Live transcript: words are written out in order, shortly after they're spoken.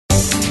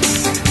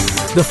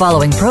The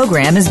following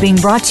program is being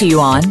brought to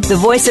you on the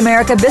Voice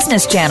America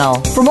Business Channel.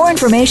 For more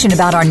information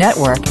about our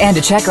network and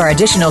to check our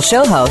additional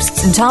show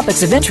hosts and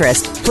topics of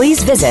interest,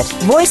 please visit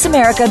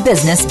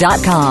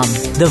voiceamericabusiness.com.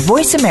 The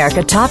Voice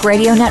America Talk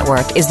Radio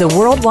Network is the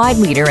worldwide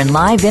leader in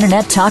live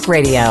Internet talk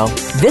radio.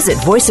 Visit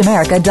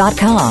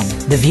voiceamerica.com.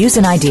 The views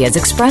and ideas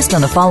expressed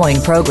on the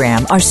following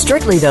program are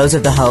strictly those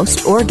of the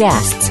host or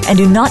guests and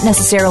do not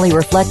necessarily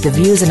reflect the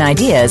views and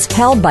ideas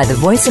held by the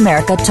Voice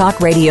America Talk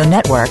Radio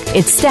Network,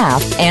 its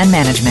staff, and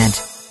management.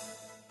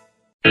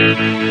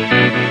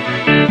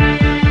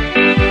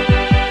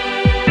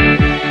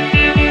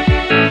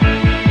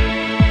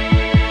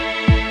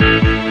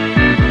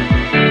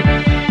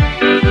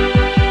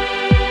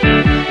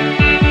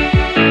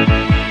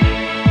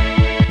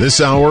 This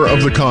hour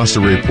of the Costa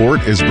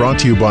Report is brought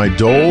to you by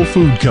Dole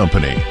Food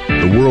Company,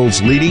 the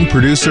world's leading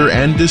producer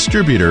and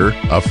distributor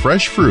of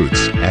fresh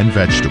fruits and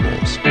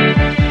vegetables.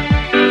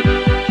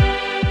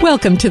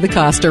 Welcome to the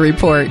Costa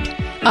Report.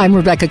 I'm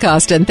Rebecca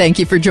Costa, and thank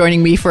you for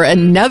joining me for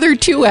another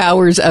 2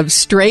 hours of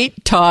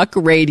straight talk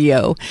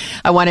radio.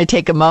 I want to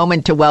take a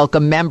moment to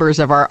welcome members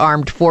of our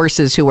armed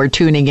forces who are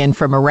tuning in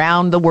from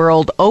around the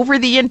world over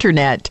the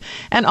internet,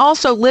 and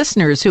also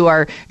listeners who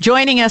are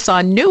joining us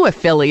on new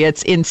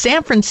affiliates in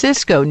San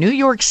Francisco, New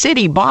York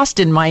City,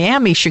 Boston,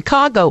 Miami,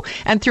 Chicago,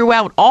 and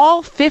throughout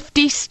all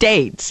 50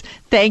 states.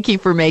 Thank you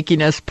for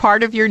making us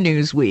part of your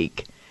news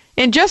week.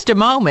 In just a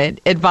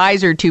moment,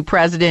 advisor to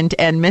President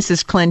and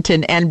Mrs.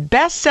 Clinton and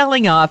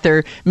best-selling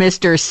author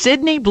Mr.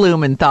 Sidney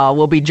Blumenthal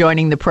will be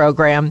joining the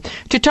program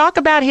to talk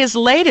about his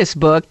latest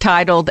book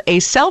titled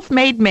A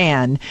Self-Made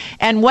Man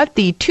and what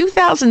the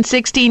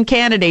 2016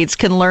 candidates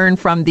can learn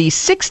from the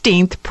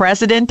 16th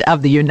President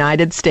of the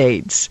United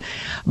States.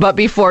 But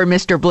before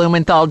Mr.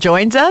 Blumenthal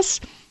joins us,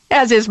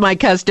 as is my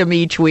custom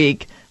each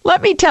week,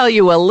 let me tell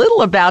you a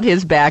little about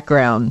his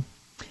background.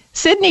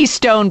 Sidney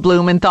Stone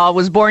Blumenthal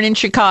was born in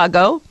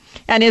Chicago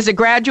and is a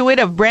graduate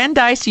of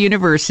Brandeis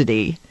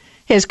University.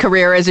 His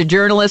career as a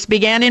journalist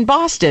began in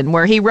Boston,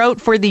 where he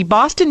wrote for the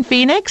Boston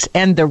Phoenix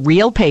and the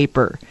Real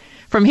Paper.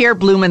 From here,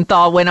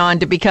 Blumenthal went on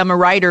to become a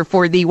writer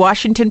for the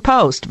Washington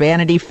Post,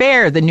 Vanity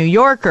Fair, The New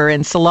Yorker,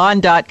 and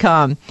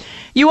Salon.com.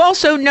 You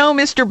also know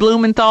Mr.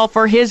 Blumenthal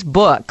for his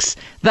books,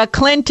 The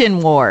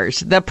Clinton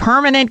Wars, The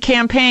Permanent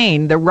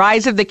Campaign, The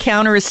Rise of the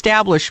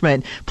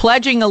Counter-Establishment,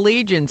 Pledging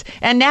Allegiance,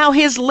 and now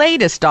his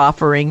latest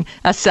offering,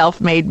 A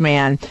Self-Made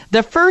Man,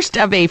 the first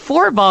of a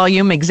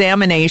 4-volume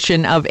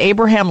examination of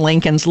Abraham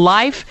Lincoln's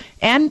life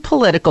and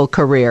political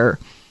career.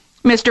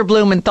 Mr.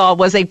 Blumenthal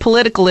was a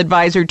political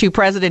advisor to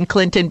President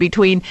Clinton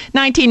between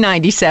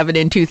 1997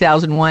 and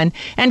 2001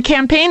 and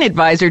campaign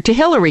advisor to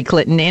Hillary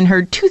Clinton in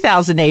her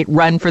 2008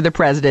 run for the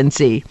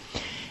presidency.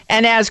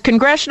 And as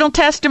congressional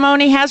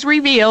testimony has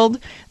revealed,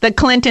 the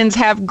Clintons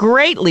have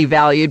greatly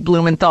valued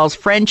Blumenthal's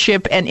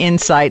friendship and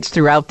insights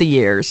throughout the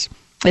years.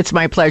 It's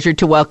my pleasure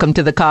to welcome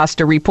to the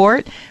Costa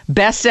Report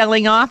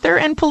best-selling author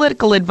and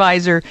political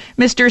advisor,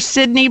 Mr.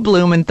 Sidney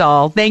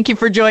Blumenthal. Thank you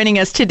for joining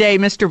us today,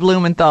 Mr.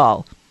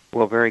 Blumenthal.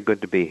 Well, very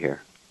good to be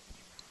here.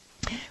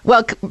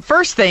 Well,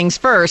 first things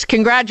first,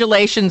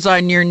 congratulations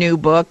on your new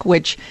book,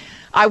 which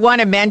I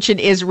want to mention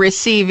is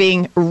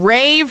receiving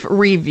rave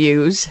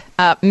reviews.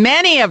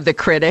 Many of the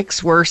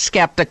critics were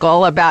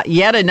skeptical about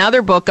yet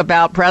another book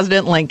about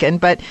President Lincoln,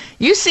 but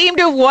you seem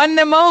to have won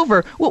them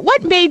over.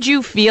 What made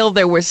you feel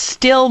there was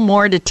still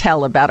more to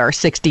tell about our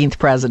 16th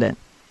president?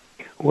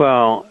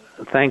 Well,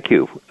 thank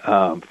you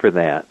for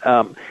that.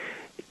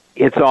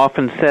 It's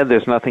often said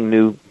there's nothing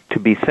new to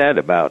be said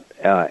about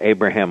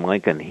Abraham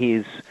Lincoln.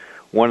 He's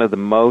one of the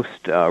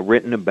most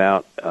written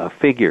about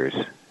figures,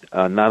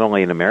 not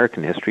only in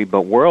American history,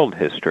 but world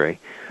history.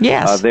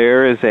 Yes.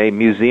 There is a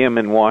museum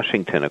in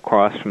Washington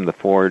across from the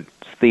Ford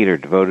Theater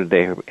devoted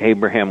to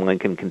Abraham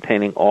Lincoln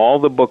containing all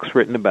the books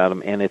written about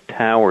him, and it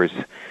towers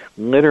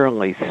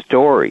literally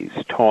stories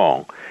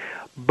tall.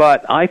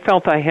 But I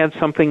felt I had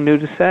something new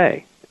to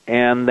say,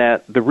 and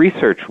that the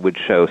research would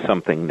show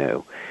something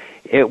new.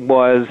 It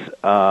was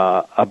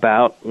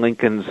about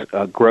Lincoln's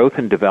growth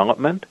and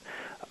development.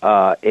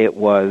 It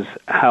was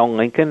how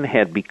Lincoln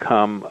had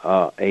become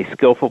a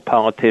skillful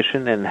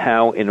politician and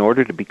how, in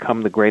order to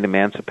become the great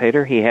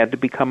emancipator, he had to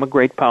become a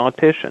great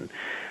politician.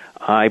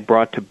 I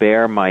brought to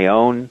bear my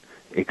own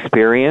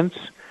experience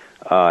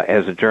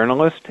as a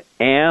journalist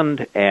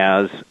and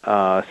as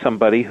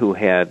somebody who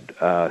had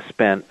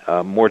spent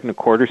more than a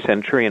quarter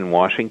century in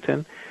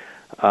Washington,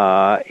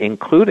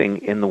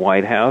 including in the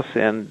White House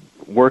and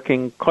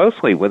working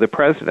closely with the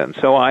president.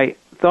 So I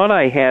thought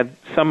I had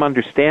some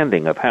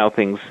understanding of how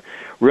things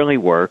really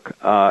work,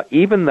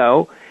 even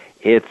though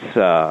it's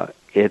a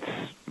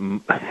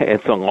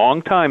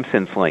long time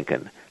since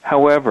Lincoln.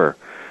 However,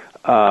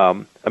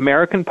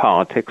 American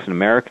politics and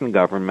American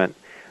government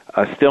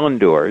still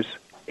endures.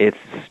 It's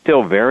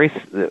still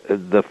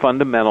the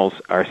fundamentals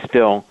are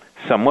still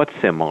somewhat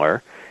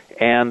similar,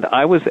 and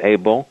I was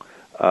able,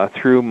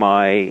 through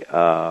my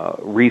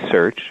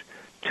research,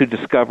 to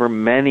discover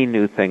many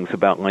new things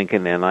about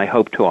Lincoln, and I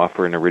hope to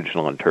offer an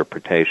original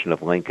interpretation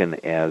of Lincoln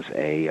as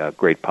a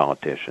great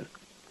politician.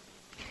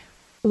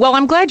 Well,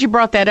 I'm glad you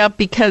brought that up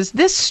because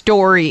this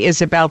story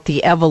is about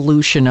the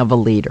evolution of a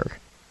leader.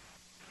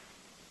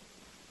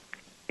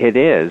 It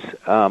is.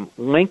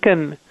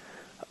 Lincoln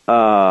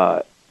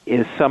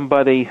is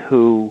somebody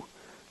who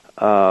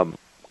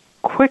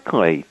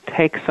quickly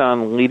takes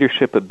on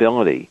leadership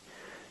ability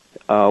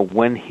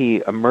when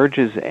he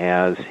emerges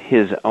as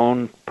his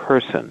own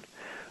person,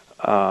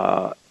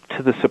 to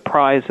the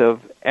surprise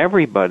of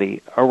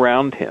everybody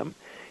around him.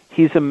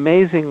 He's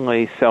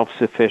amazingly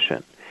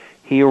self-sufficient.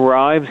 He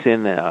arrives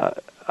in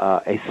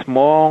a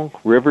small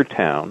river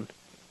town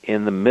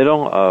in the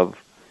middle of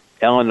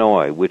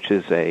Illinois, which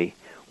is a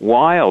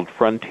wild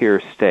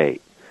frontier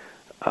state.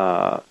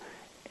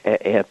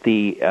 At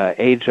the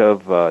age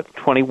of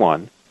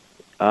 21,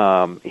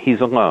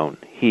 he's alone.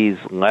 He's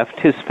left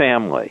his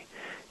family.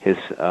 His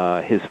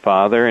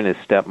father and his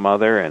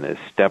stepmother and his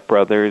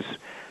stepbrothers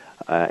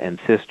and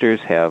sisters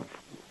have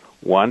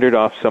wandered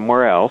off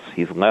somewhere else.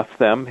 He's left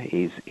them.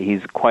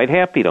 He's quite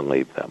happy to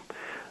leave them.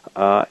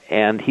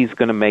 And he's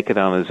going to make it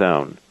on his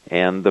own.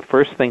 And the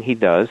first thing he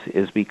does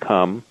is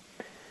become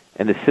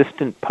an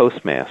assistant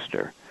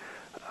postmaster.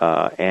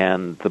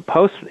 And the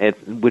post,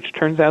 which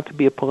turns out to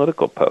be a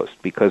political post,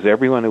 because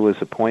everyone who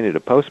was appointed a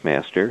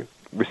postmaster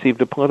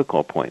received a political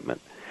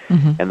appointment.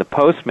 Mm-hmm. And the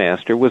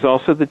postmaster was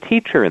also the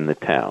teacher in the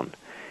town,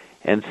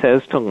 and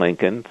says to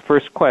Lincoln, the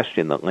first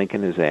question that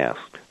Lincoln is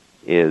asked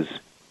is,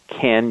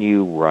 "Can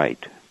you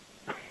write?"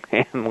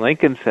 And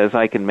Lincoln says,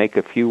 "I can make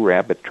a few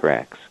rabbit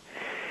tracks."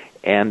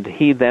 And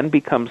he then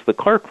becomes the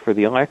clerk for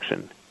the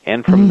election.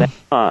 And from then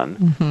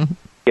on,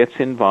 gets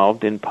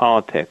involved in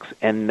politics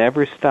and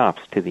never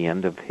stops to the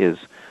end of his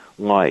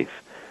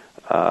life.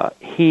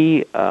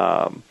 He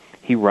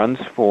runs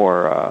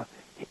for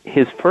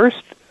his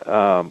first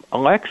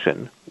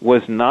election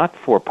was not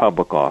for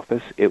public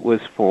office. It was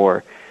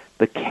for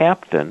the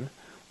captain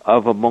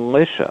of a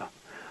militia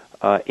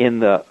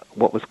in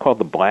what was called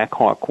the Black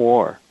Hawk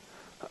War.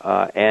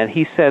 And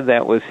he said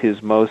that was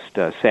his most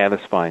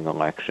satisfying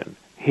election.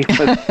 He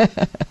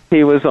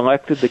was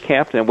elected the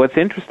captain. And what's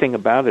interesting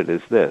about it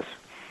is this.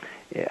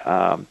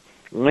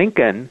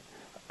 Lincoln,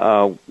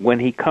 when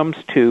he comes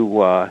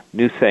to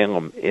New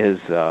Salem,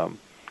 is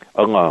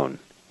alone.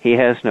 He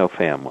has no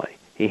family.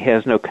 He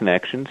has no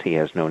connections. He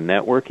has no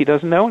network. He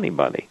doesn't know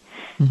anybody.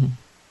 Mm-hmm.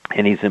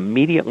 And he's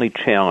immediately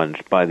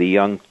challenged by the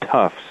young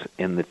toughs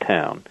in the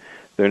town.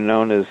 They're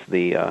known as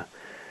the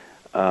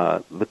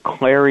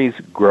Clary's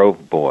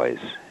Grove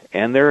Boys.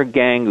 And they're a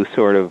gang who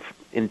sort of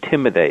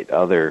intimidate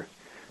other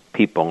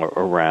people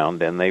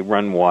around, and they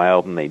run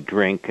wild, and they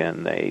drink,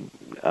 and they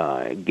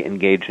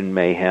engage in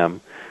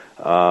mayhem.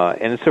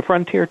 And it's a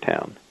frontier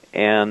town.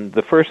 And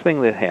the first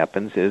thing that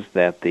happens is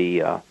that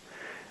the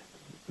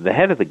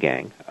head of the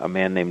gang, a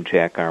man named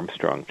Jack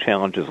Armstrong,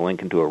 challenges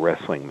Lincoln to a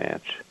wrestling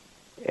match.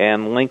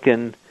 And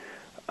Lincoln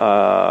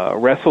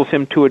wrestles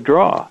him to a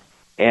draw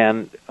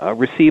and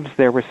receives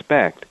their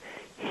respect.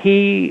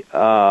 He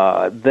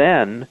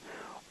then,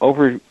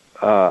 over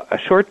a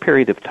short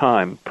period of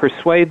time,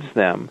 persuades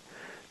them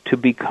to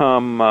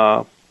become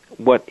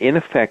what, in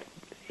effect,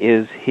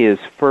 is his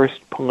first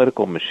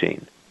political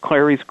machine.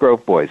 Clary's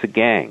Grove Boys, a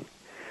gang,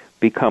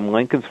 become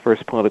Lincoln's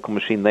first political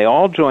machine. They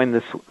all join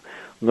this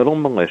little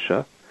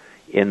militia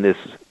in this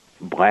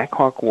Black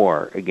Hawk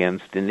War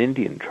against an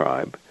Indian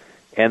tribe,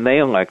 and they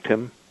elect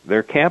him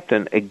their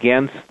captain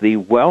against the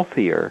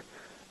wealthier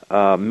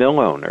mill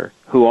owner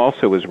who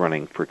also was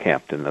running for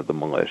captain of the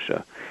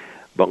militia.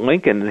 But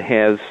Lincoln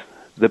has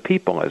the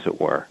people, as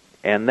it were,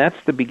 and that's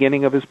the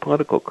beginning of his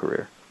political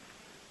career.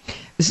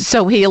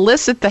 So he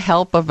elicits the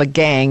help of a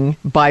gang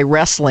by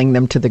wrestling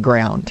them to the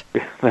ground.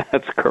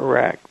 That's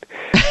correct.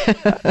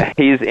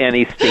 He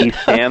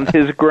stands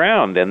his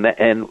ground, and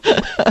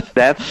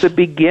that's the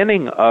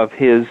beginning of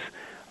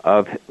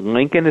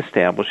Lincoln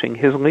establishing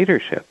his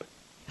leadership.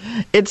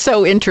 It's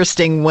so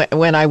interesting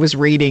when I was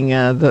reading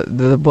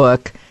the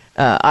book.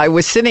 I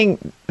was thinking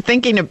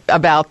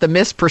about the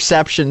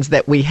misperceptions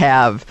that we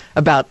have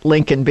about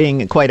Lincoln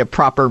being quite a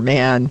proper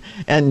man,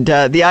 and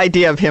the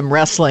idea of him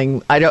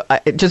wrestling,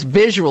 it just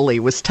visually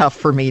was tough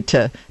for me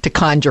to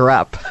conjure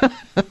up.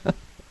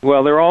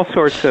 Well, there are all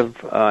sorts of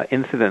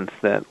incidents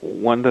that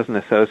one doesn't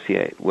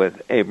associate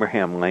with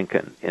Abraham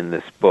Lincoln in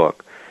this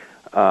book.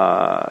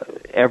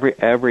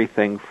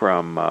 Everything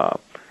from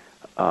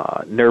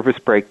nervous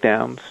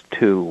breakdowns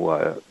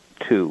to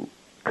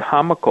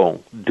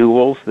comical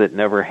duels that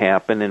never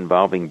happen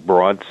involving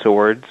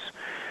broadswords,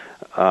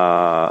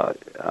 and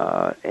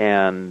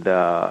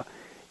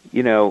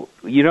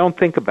you don't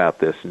think about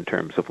this in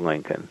terms of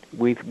Lincoln.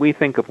 We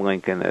think of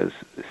Lincoln as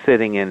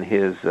sitting in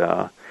his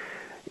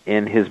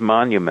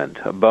monument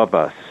above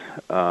us,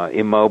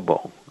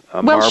 immobile.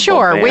 Well,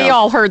 sure. Band. We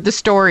all heard the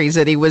stories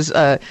that he was,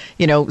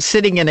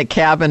 sitting in a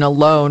cabin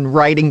alone,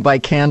 writing by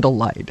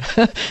candlelight.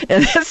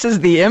 And this is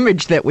the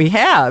image that we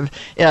have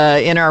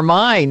in our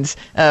minds.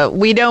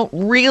 We don't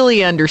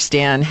really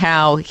understand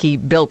how he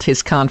built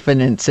his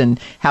confidence and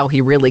how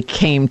he really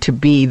came to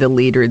be the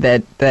leader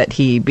that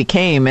he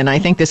became. And I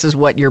think this is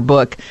what your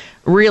book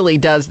really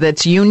does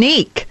that's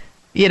unique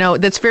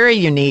that's very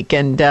unique,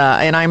 and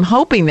I'm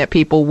hoping that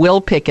people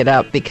will pick it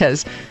up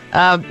because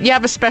you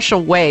have a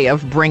special way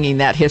of bringing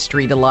that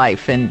history to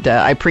life, and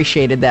I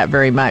appreciated that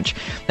very much.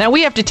 Now,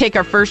 we have to take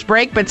our first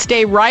break, but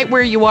stay right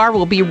where you are.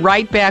 We'll be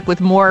right back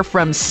with more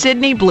from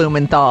Sidney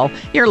Blumenthal.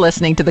 You're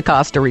listening to the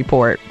Costa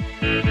Report.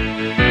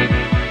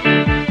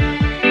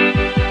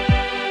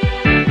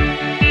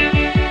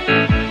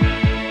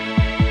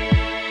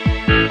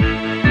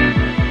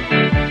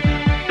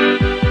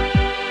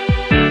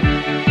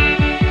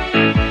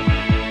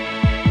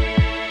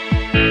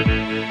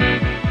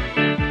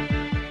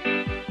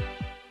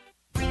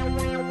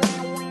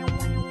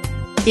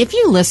 If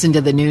you listen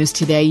to the news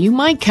today, you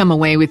might come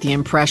away with the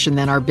impression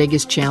that our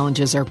biggest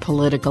challenges are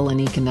political and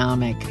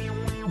economic.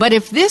 But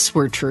if this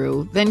were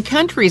true, then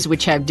countries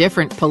which have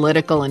different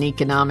political and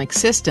economic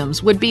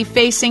systems would be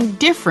facing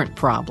different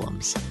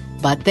problems.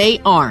 But they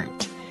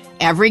aren't.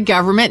 Every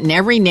government and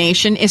every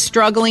nation is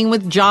struggling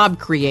with job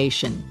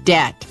creation,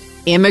 debt,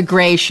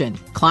 immigration,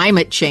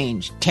 climate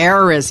change,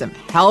 terrorism,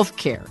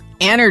 healthcare,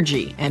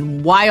 energy,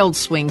 and wild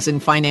swings in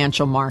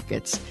financial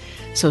markets.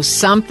 So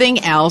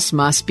something else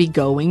must be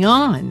going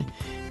on.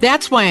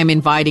 That's why I'm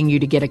inviting you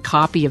to get a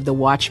copy of The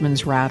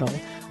Watchman's Rattle,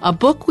 a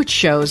book which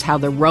shows how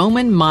the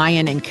Roman,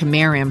 Mayan, and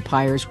Khmer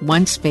empires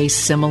once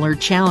faced similar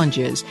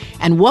challenges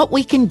and what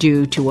we can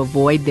do to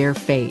avoid their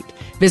fate.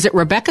 Visit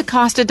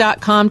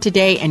RebeccaCosta.com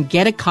today and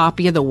get a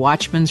copy of The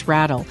Watchman's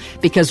Rattle,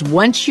 because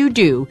once you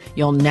do,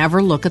 you'll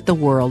never look at the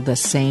world the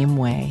same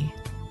way.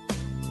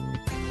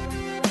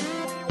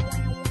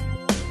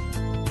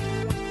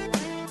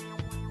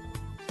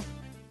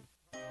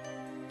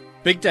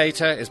 Big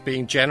data is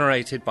being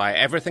generated by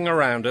everything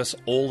around us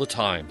all the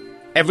time.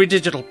 Every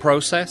digital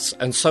process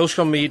and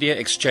social media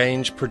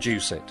exchange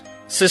produce it.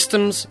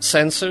 Systems,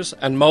 sensors,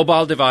 and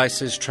mobile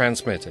devices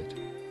transmit it.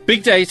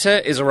 Big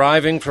data is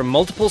arriving from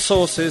multiple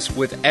sources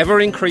with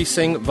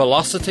ever-increasing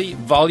velocity,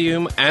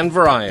 volume, and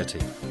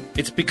variety.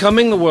 It's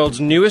becoming the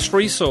world's newest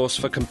resource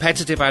for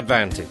competitive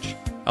advantage,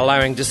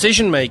 allowing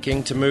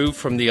decision-making to move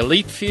from the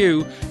elite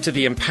few to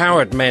the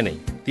empowered many.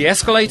 The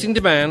escalating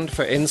demand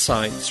for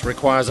insights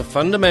requires a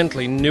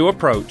fundamentally new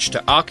approach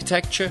to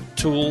architecture,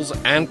 tools,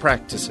 and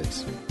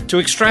practices. To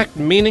extract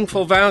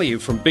meaningful value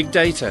from big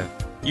data,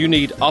 you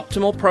need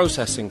optimal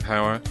processing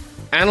power,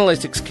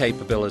 analytics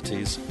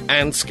capabilities,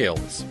 and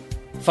skills.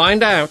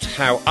 Find out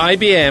how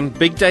IBM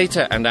Big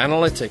Data and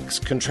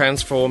Analytics can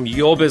transform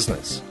your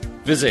business.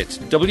 Visit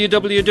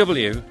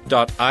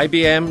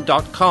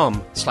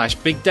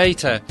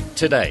www.ibm.com/bigdata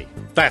today.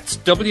 That's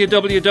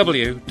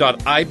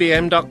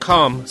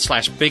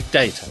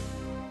www.ibm.com/bigdata.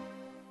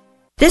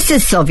 This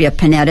is Sylvia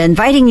Panetta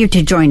inviting you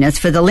to join us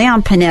for the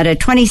Leon Panetta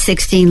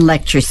 2016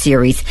 Lecture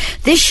Series.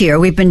 This year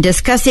we've been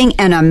discussing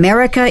An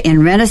America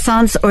in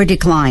Renaissance or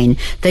Decline,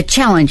 the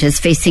challenges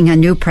facing a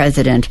new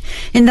president.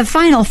 In the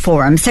final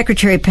forum,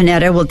 Secretary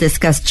Panetta will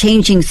discuss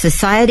changing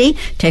society,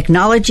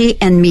 technology,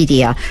 and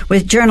media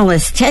with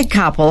journalists Ted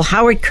Koppel,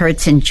 Howard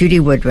Kurtz, and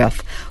Judy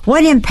Woodruff.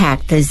 What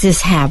impact does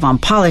this have on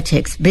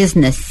politics,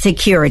 business,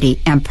 security,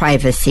 and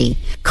privacy?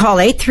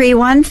 Call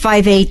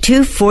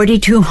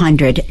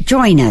 831-582-4200.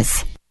 Join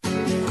us.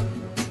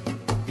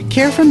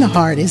 Care from the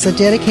Heart is a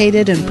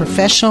dedicated and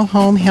professional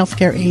home health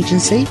care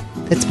agency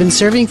that's been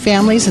serving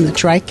families in the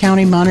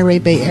Tri-County Monterey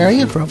Bay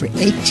area for over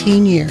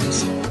 18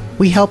 years.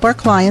 We help our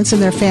clients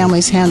and their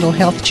families handle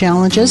health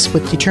challenges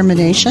with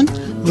determination,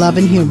 love,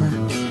 and humor.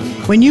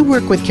 When you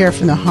work with Care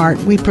from the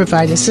Heart, we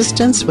provide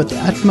assistance with the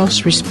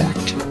utmost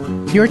respect.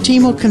 Your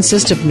team will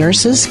consist of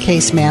nurses,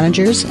 case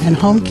managers, and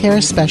home care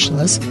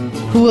specialists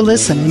who will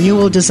listen, and you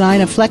will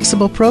design a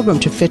flexible program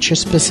to fit your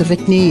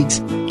specific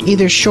needs,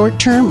 either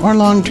short-term or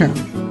long-term.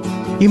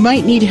 You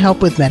might need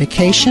help with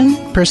medication,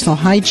 personal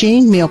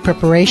hygiene, meal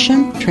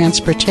preparation,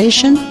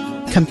 transportation,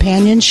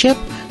 companionship,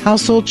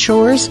 household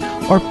chores,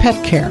 or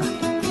pet care.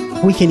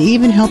 We can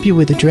even help you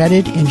with the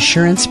dreaded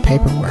insurance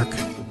paperwork.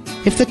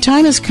 If the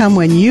time has come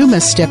when you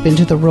must step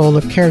into the role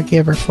of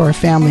caregiver for a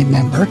family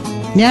member,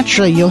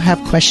 naturally you'll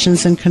have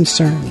questions and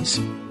concerns.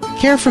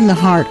 Care from the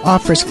Heart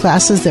offers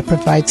classes that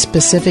provide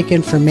specific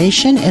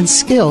information and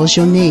skills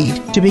you'll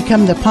need to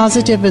become the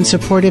positive and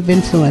supportive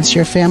influence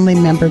your family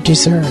member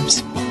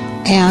deserves.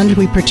 And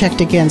we protect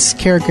against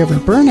caregiver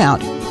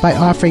burnout by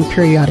offering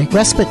periodic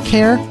respite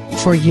care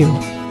for you.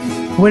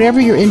 Whatever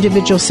your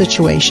individual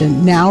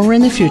situation, now or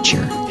in the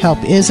future,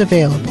 help is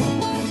available.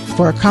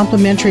 For a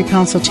complimentary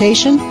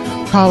consultation,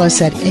 call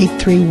us at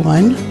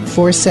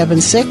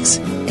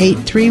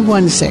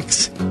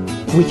 831-476-8316.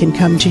 We can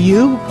come to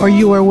you, or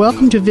you are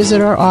welcome to visit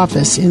our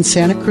office in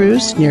Santa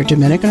Cruz near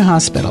Dominican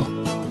Hospital.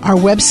 Our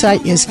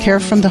website is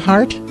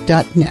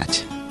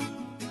carefromtheheart.net.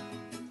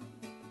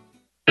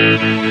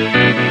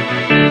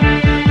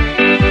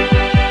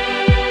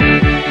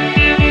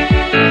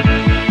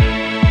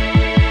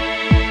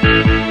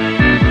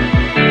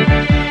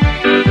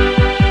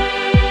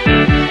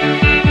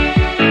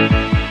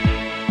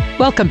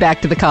 Welcome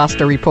back to the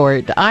Costa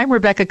Report. I'm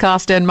Rebecca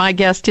Costa, and my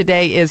guest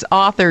today is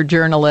author,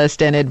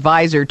 journalist, and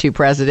advisor to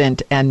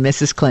President and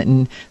Mrs.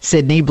 Clinton,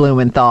 Sidney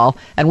Blumenthal.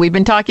 And we've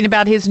been talking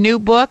about his new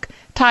book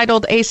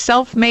titled A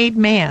Self-Made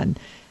Man.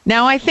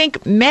 Now, I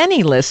think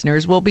many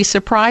listeners will be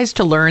surprised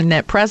to learn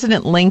that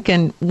President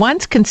Lincoln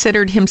once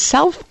considered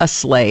himself a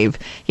slave.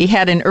 He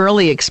had an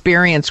early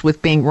experience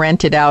with being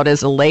rented out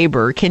as a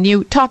laborer. Can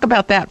you talk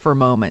about that for a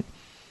moment?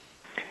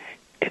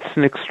 It's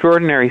an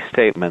extraordinary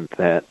statement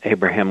that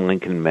Abraham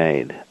Lincoln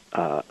made.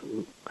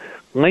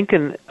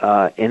 Lincoln,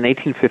 in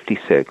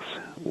 1856,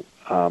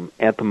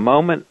 at the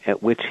moment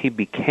at which he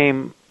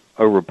became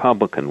a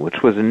Republican,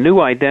 which was a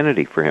new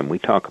identity for him, we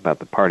talk about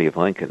the Party of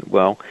Lincoln.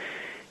 Well,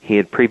 he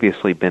had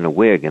previously been a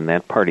Whig, and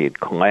that party had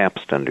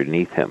collapsed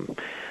underneath him,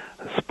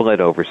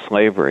 split over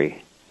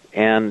slavery,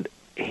 and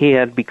he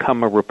had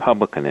become a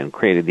Republican and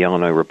created the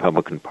Illinois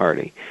Republican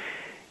Party.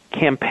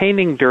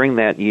 Campaigning during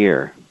that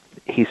year,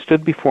 he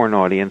stood before an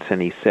audience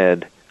and he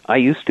said, "I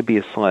used to be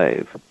a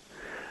slave."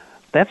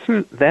 That's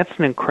an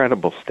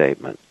incredible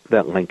statement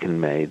that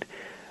Lincoln made.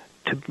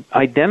 To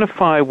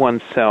identify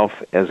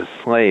oneself as a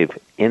slave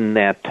in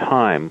that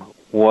time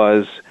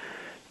was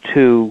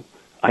to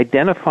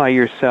identify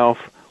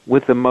yourself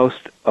with the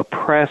most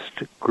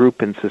oppressed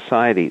group in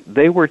society.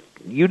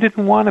 You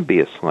didn't want to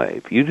be a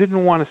slave. You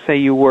didn't want to say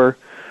you were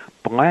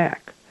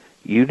black.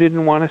 You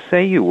didn't want to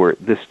say you were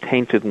this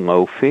tainted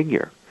low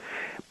figure.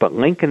 But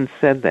Lincoln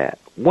said that.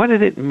 What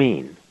did it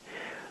mean?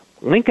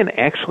 Lincoln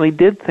actually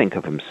did think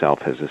of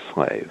himself as a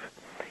slave.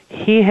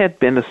 He had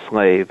been a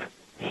slave,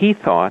 he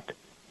thought,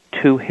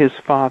 to his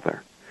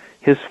father.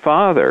 His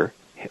father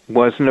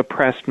was an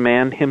oppressed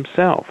man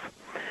himself.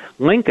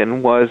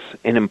 Lincoln was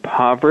an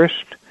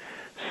impoverished,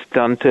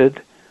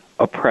 stunted,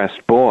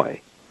 oppressed boy.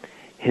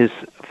 His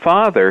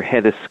father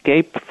had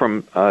escaped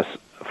from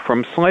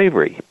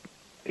slavery.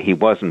 He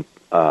wasn't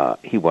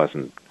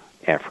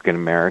African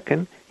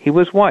American. He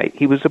was white.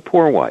 He was a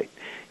poor white.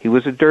 He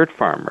was a dirt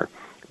farmer,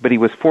 but he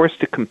was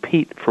forced to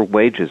compete for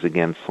wages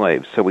against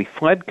slaves. So he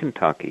fled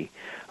Kentucky,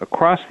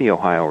 across the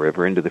Ohio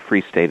River into the free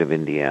state of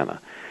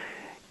Indiana.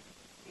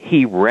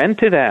 He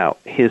rented out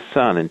his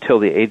son until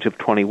the age of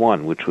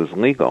 21, which was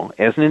legal,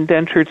 as an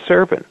indentured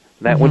servant.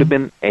 That would have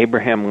been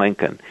Abraham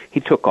Lincoln. He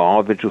took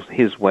all of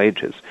his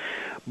wages.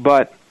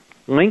 But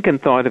Lincoln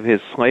thought of his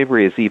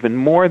slavery as even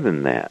more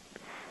than that.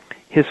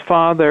 His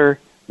father,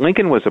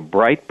 Lincoln, was a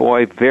bright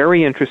boy,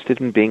 very interested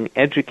in being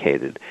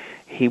educated.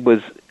 He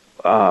was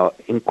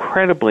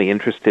incredibly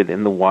interested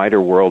in the wider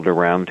world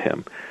around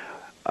him.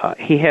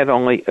 He had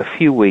only a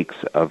few weeks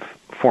of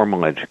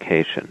formal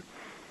education,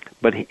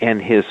 and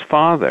his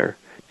father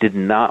did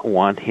not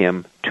want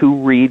him to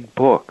read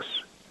books.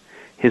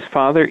 His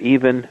father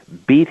even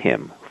beat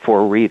him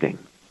for reading.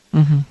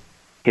 Mm-hmm.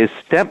 His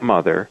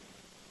stepmother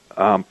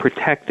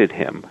protected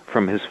him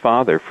from his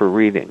father for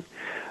reading.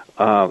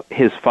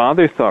 His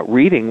father thought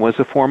reading was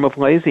a form of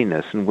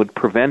laziness and would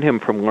prevent him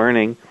from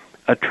learning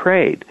a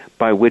trade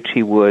by which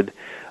he would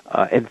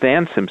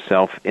advance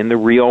himself in the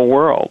real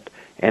world.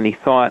 And he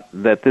thought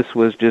that this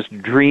was just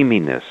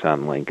dreaminess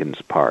on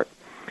Lincoln's part.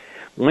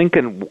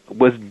 Lincoln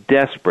was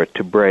desperate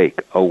to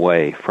break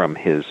away from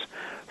his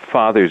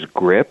father's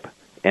grip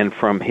and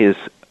from his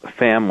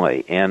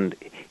family, and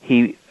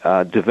he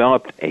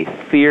developed a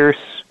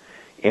fierce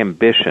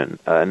ambition,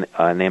 an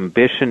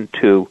ambition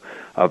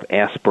of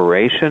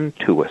aspiration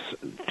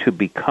to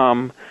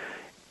become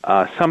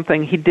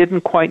something he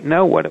didn't quite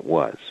know what it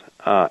was.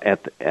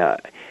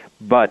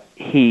 But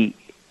he,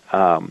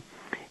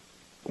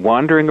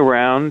 wandering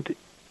around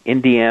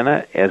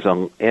Indiana as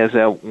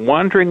a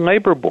wandering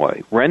labor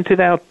boy, rented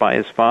out by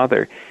his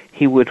father,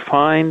 he would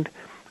find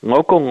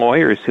local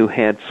lawyers who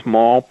had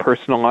small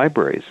personal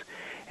libraries,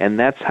 and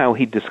that's how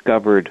he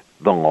discovered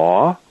the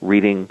law,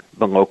 reading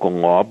the local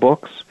law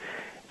books.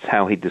 It's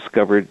how he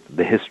discovered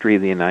the history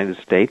of the United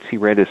States. He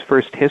read his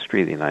first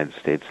history of the United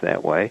States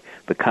that way,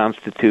 the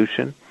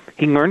Constitution.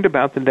 He learned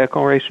about the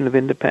Declaration of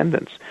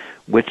Independence,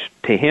 which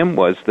to him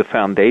was the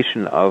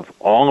foundation of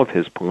all of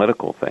his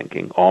political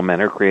thinking. All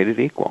men are created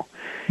equal.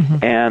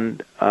 Mm-hmm.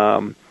 And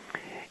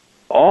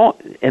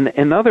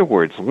in other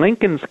words,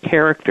 Lincoln's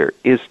character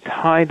is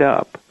tied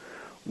up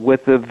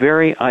with the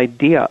very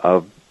idea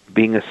of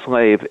being a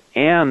slave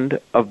and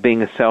of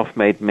being a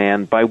self-made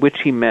man, by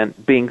which he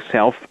meant being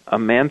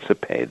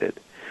self-emancipated.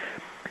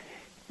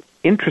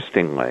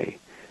 Interestingly,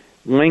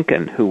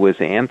 Lincoln, who was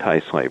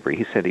anti-slavery,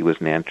 he said he was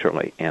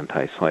naturally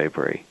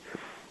anti-slavery,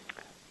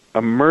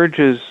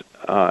 emerges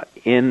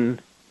in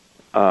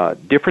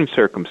different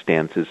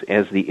circumstances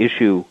as the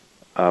issue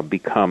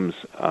becomes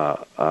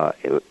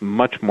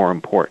much more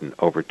important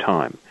over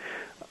time,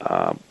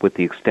 with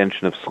the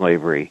extension of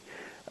slavery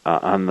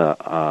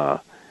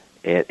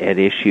at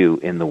issue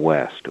in the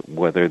West,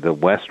 whether the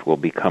West will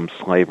become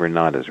slave or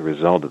not as a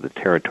result of the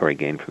territory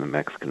gained from the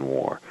Mexican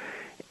War.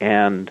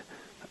 And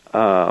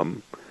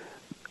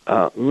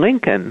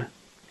Lincoln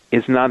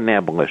is not an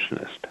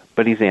abolitionist,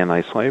 but he's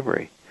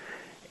anti-slavery.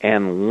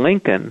 And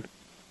Lincoln,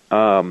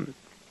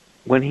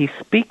 when he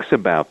speaks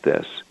about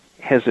this,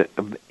 has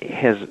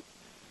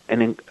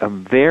a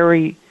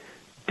very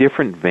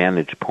different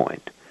vantage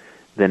point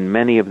than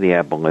many of the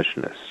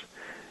abolitionists.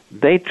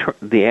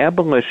 The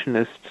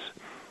abolitionists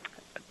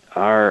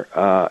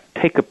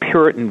take a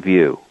Puritan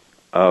view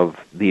of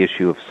the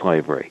issue of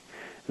slavery.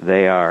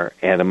 They are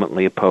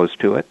adamantly opposed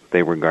to it.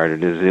 They regard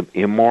it as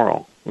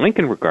immoral.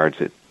 Lincoln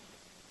regards it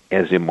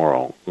as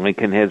immoral.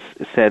 Lincoln has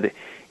said,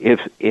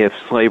 if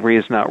slavery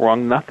is not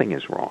wrong, nothing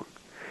is wrong.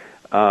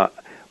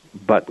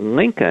 But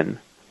Lincoln,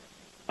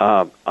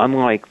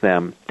 unlike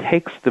them,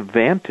 takes the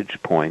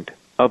vantage point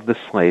of the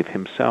slave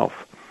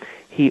himself.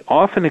 He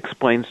often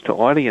explains to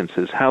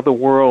audiences how the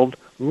world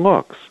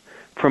looks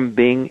from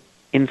being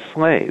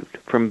enslaved,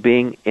 from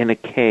being in a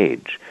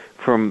cage,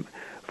 from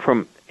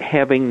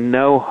having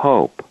no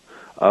hope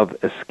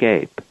of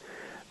escape.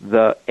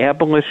 The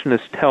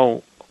abolitionists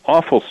tell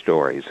awful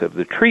stories of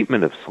the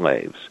treatment of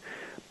slaves,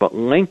 but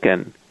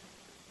Lincoln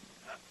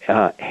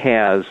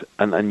has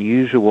an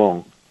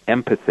unusual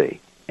empathy,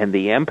 and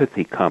the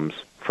empathy comes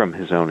from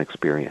his own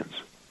experience.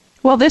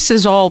 Well, this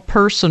is all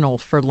personal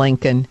for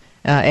Lincoln.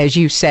 As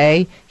you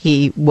say,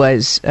 he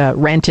was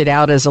rented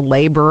out as a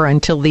laborer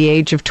until the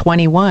age of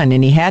 21,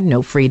 and he had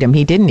no freedom.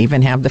 He didn't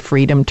even have the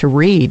freedom to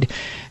read.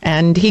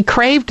 And he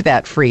craved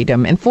that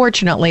freedom. And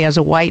fortunately, as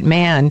a white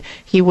man,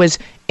 he was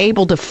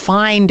able to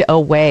find a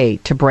way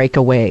to break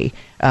away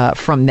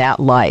from that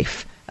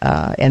life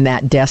and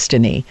that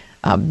destiny.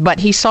 But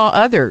he saw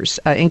others,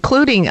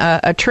 including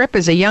a trip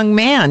as a young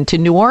man to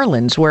New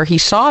Orleans, where he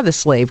saw the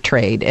slave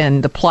trade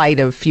and the plight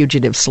of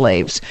fugitive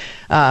slaves.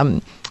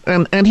 And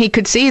he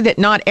could see that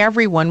not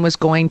everyone was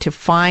going to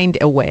find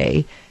a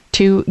way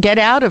to get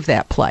out of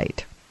that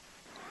plight.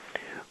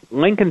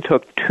 Lincoln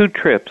took 2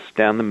 trips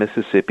down the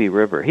Mississippi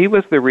River. He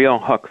was the real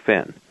Huck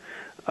Finn.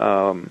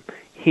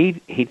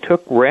 He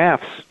took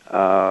rafts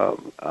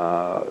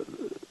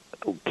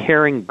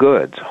carrying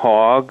goods,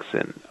 hogs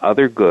and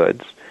other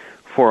goods,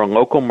 for a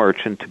local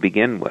merchant to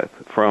begin with,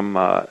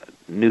 from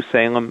New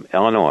Salem,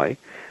 Illinois,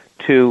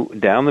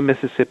 down the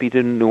Mississippi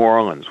to New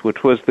Orleans,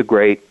 which was the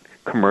great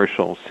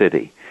commercial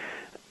city.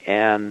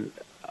 And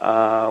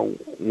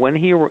when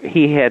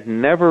he had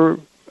never,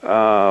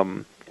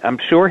 I'm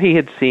sure he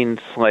had seen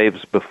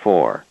slaves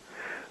before,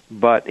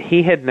 but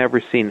he had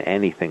never seen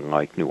anything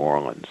like New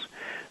Orleans.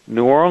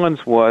 New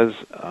Orleans was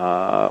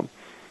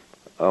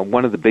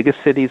one of the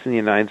biggest cities in the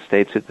United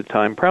States at the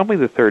time, probably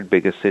the 3rd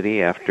biggest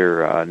city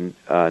after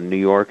New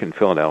York and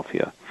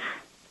Philadelphia.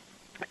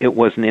 It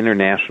was an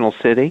international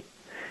city,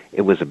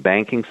 it was a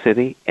banking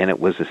city, and it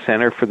was a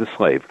center for the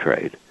slave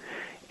trade.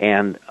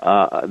 And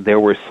there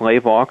were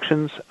slave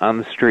auctions on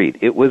the street.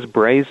 It was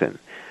brazen.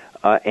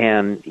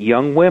 And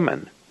young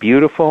women,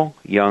 beautiful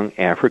young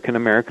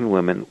African-American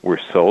women, were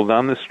sold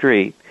on the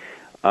street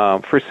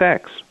for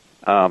sex,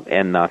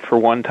 and not for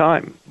one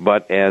time,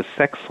 but as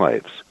sex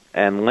slaves.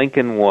 And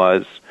Lincoln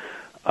was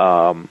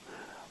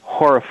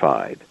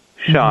horrified,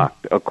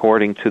 shocked,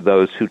 according to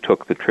those who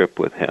took the trip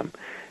with him.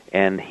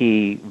 And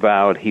he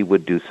vowed he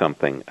would do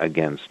something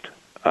against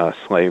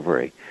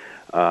slavery.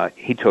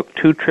 He took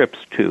 2 trips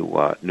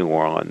to New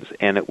Orleans,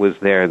 and it was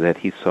there that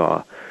he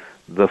saw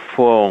the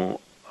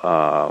full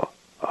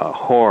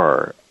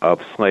horror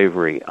of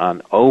slavery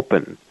on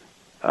open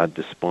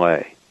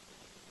display.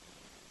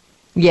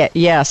 Yeah,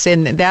 yes,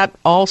 and that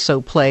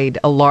also played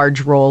a large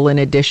role in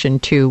addition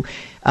to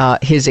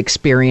his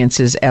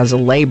experiences as a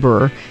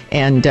laborer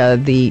and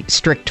the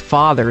strict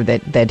father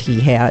that he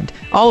had.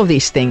 All of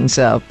these things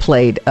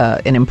played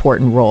an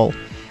important role.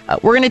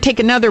 We're going to take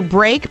another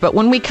break, but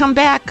when we come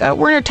back, we're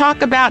going to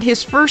talk about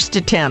his first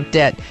attempt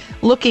at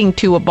looking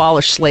to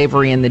abolish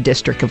slavery in the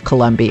District of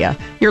Columbia.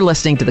 You're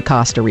listening to the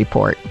Costa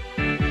Report.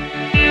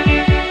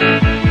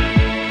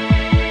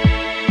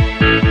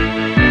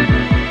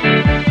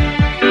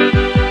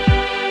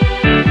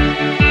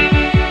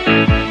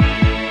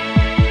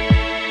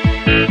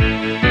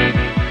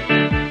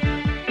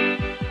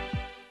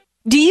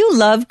 Do you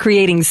love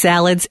creating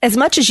salads as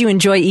much as you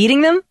enjoy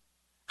eating them?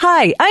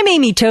 Hi, I'm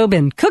Amy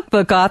Tobin,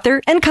 cookbook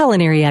author and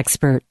culinary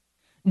expert.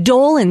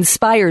 Dole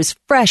inspires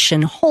fresh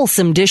and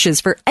wholesome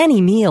dishes for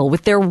any meal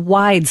with their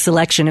wide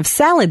selection of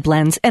salad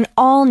blends and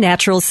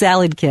all-natural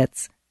salad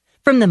kits.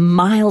 From the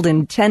mild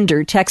and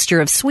tender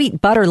texture of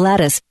sweet butter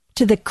lettuce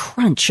to the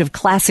crunch of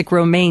classic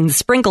romaine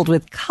sprinkled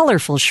with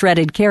colorful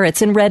shredded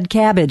carrots and red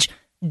cabbage,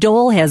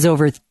 Dole has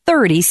over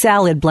 30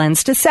 salad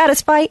blends to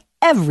satisfy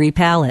every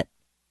palate.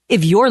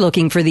 If you're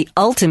looking for the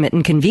ultimate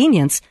in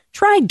convenience,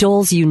 try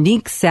Dole's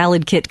unique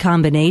salad kit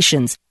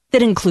combinations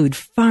that include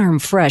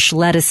farm-fresh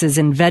lettuces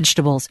and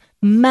vegetables,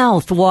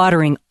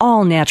 mouth-watering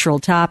all-natural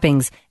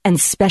toppings,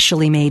 and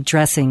specially made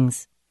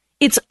dressings.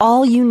 It's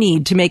all you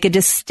need to make a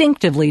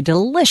distinctively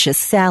delicious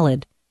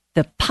salad.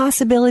 The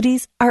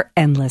possibilities are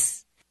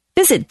endless.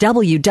 Visit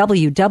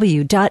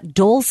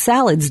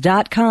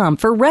www.dolesalads.com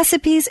for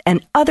recipes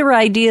and other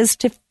ideas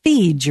to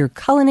feed your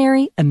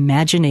culinary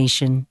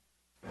imagination.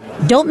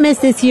 Don't miss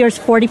this year's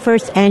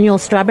 41st Annual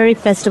Strawberry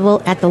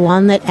Festival at the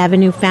Walnut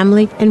Avenue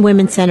Family and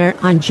Women's Center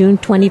on June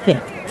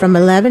 25th. from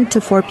 11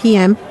 to 4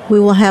 p.m. We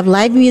will have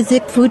live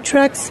music, food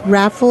trucks,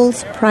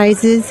 raffles,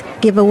 prizes,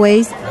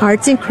 giveaways,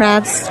 arts and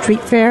crafts,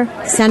 street fair,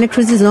 Santa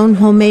Cruz's own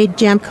homemade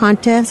jam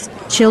contest,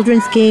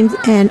 children's games,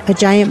 and a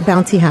giant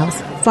bouncy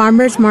house,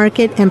 farmers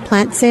market and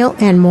plant sale,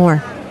 and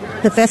more.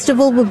 The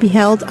festival will be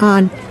held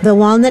on the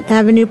Walnut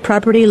Avenue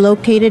property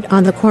located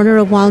on the corner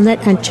of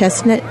Walnut and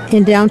Chestnut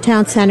in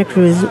downtown Santa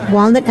Cruz.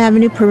 Walnut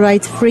Avenue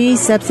provides free,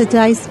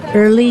 subsidized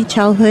early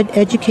childhood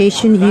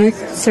education,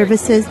 youth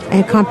services,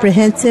 and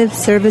comprehensive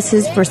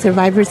services for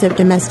survivors of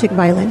domestic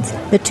violence.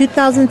 The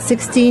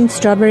 2016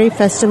 Strawberry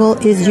Festival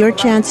is your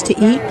chance to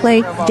eat, play,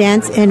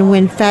 dance, and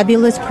win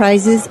fabulous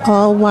prizes,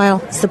 all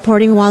while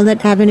supporting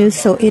Walnut Avenue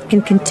so it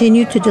can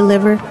continue to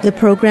deliver the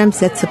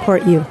programs that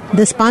support you.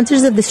 The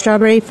sponsors of the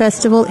Strawberry Festival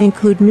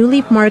include New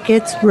Leaf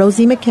Markets,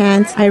 Rosie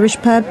McCann's, Irish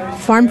Pub,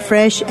 Farm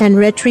Fresh, and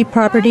Red Tree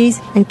Properties,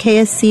 and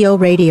KSCO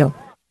Radio.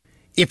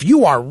 If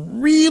you are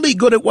really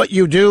good at what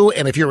you do,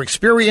 and if your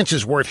experience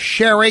is worth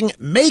sharing,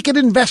 make an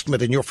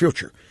investment in your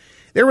future.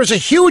 There is a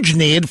huge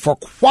need for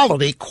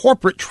quality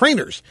corporate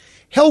trainers.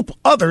 Help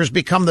others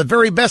become the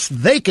very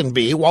best they can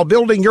be while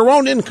building your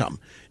own income.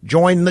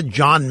 Join the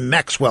John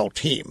Maxwell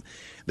team.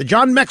 The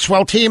John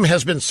Maxwell team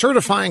has been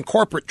certifying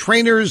corporate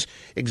trainers,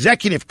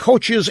 executive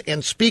coaches,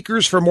 and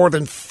speakers for more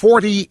than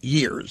 40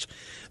 years.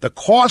 The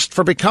cost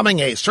for becoming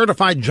a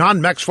certified John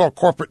Maxwell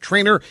corporate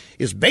trainer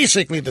is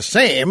basically the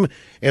same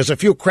as a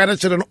few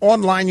credits at an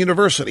online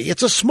university.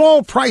 It's a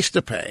small price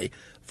to pay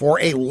for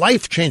a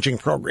life-changing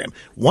program.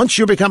 Once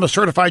you become a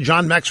certified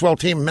John Maxwell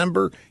team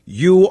member,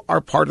 you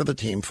are part of the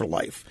team for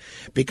life.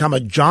 Become a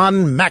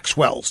John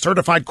Maxwell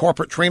certified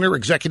corporate trainer,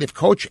 executive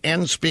coach,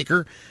 and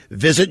speaker.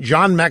 Visit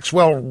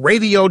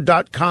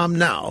johnmaxwellradio.com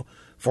now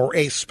for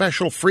a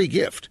special free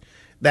gift.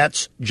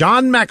 That's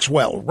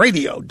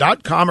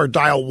johnmaxwellradio.com or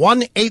dial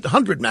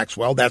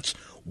 1-800-MAXWELL. That's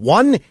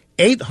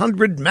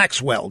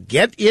 1-800-MAXWELL.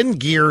 Get in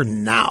gear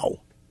now.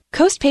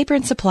 Coast Paper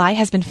and Supply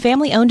has been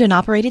family-owned and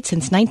operated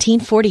since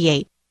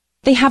 1948.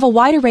 They have a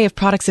wide array of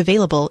products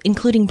available,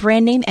 including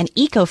brand name and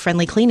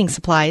eco-friendly cleaning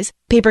supplies,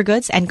 paper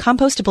goods, and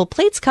compostable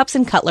plates, cups,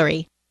 and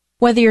cutlery.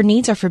 Whether your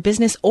needs are for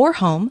business or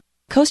home,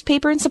 Coast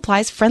Paper and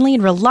Supply's friendly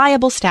and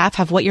reliable staff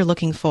have what you're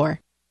looking for.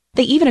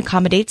 They even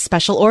accommodate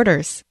special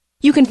orders.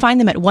 You can find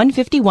them at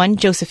 151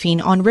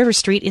 Josephine on River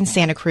Street in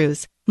Santa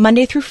Cruz,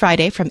 Monday through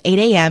Friday from 8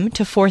 a.m.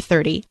 to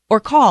 4:30, or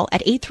call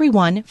at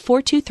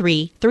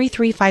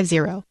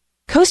 831-423-3350.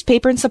 Coast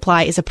Paper and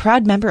Supply is a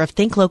proud member of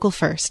Think Local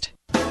First.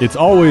 It's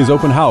always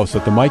open house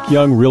at the Mike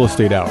Young Real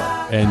Estate Hour,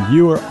 and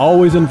you are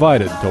always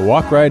invited to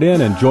walk right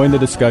in and join the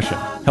discussion.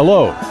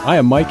 Hello, I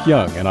am Mike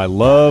Young, and I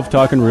love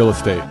talking real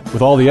estate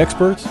with all the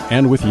experts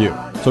and with you.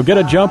 So get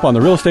a jump on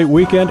the Real Estate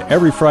Weekend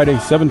every Friday,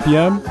 7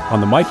 p.m. on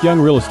the Mike Young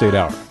Real Estate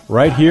Hour,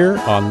 right here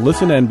on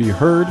Listen and Be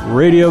Heard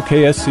Radio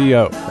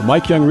KSCO. The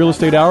Mike Young Real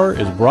Estate Hour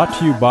is brought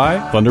to you by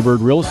Thunderbird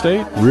Real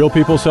Estate, Real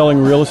People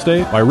Selling Real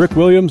Estate, by Rick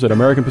Williams at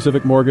American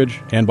Pacific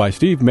Mortgage, and by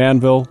Steve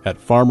Manville at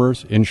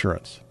Farmers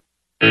Insurance.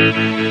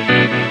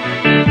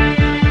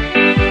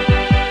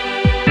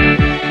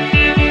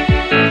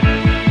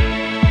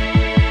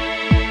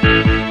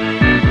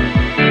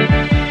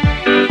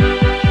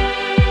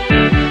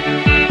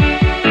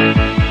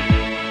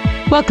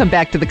 Welcome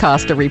back to the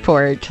Costa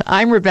Report.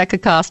 I'm Rebecca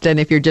Costa,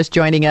 and if you're just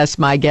joining us,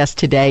 my guest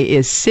today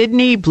is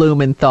Sidney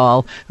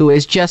Blumenthal, who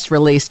has just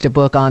released a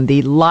book on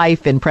the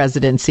life and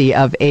presidency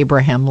of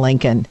Abraham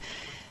Lincoln.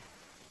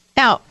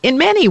 Now, in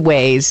many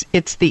ways,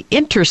 it's the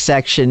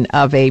intersection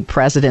of a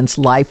president's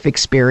life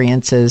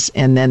experiences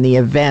and then the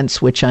events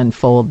which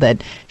unfold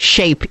that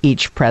shape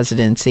each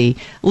presidency.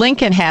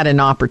 Lincoln had an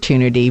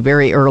opportunity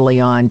very early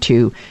on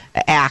to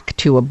act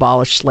to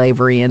abolish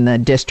slavery in the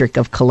District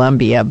of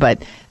Columbia,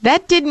 but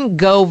that didn't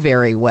go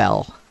very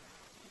well.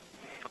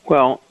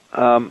 Well,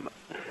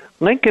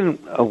 Lincoln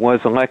was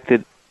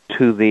elected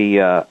to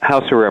the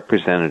House of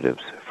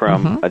Representatives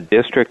from a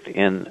district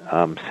in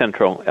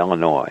central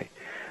Illinois.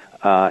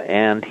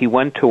 And he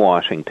went to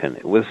Washington.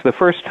 It was the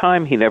first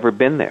time he'd ever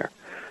been there.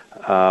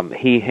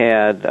 He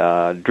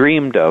had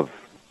dreamed of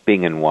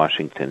being in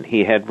Washington.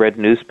 He had read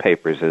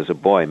newspapers as a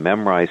boy,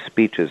 memorized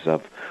speeches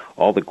of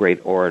all the great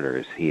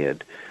orators he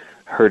had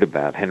heard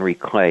about. Henry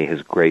Clay,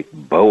 his great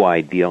beau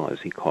ideal, as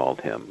he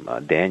called him,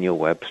 Daniel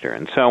Webster,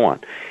 and so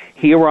on.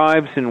 He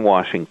arrives in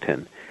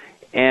Washington,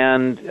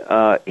 and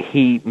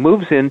he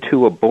moves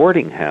into a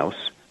boarding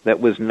house that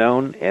was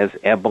known as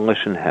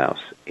Abolition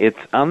House. It's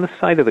on the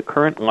site of the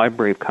current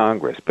Library of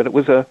Congress, but it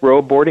was a row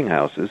of boarding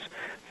houses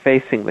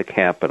facing the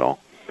Capitol.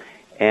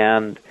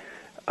 And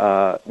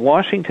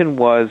Washington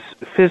was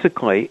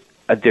physically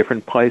a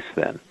different place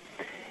then.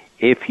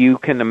 If you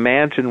can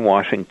imagine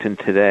Washington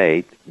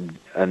today,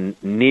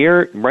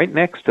 right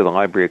next to the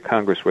Library of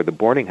Congress where the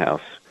boarding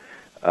house,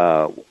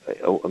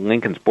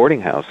 Lincoln's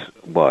boarding house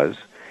was,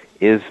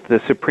 is the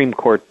Supreme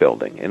Court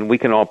building. And we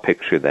can all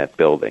picture that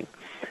building.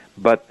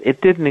 But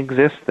it didn't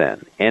exist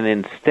then. And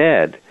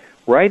instead,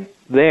 right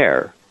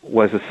there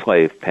was a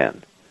slave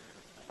pen,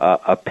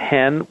 a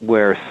pen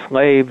where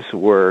slaves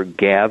were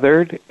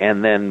gathered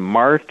and then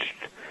marched,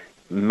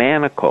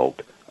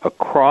 manacled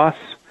across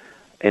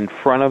in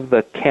front of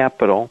the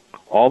Capitol,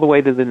 all the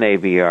way to the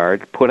Navy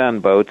Yard, put on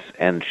boats,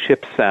 and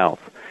shipped south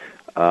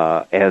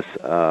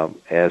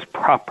as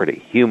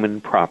property,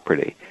 human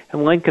property.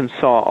 And Lincoln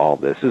saw all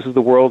this. This is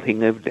the world he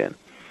lived in.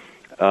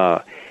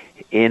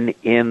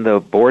 In the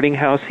boarding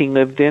house he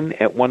lived in,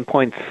 at one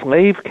point,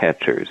 slave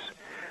catchers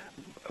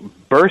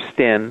burst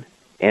in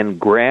and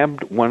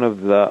grabbed one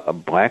of the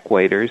black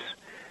waiters,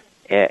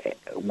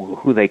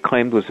 who they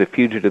claimed was a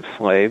fugitive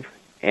slave,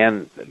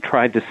 and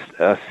tried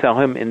to sell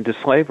him into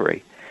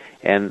slavery.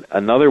 And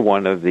another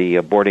one of the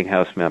boarding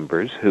house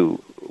members, who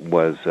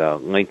was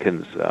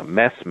Lincoln's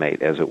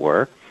messmate, as it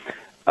were,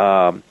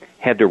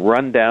 had to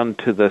run down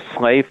to the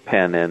slave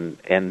pen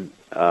and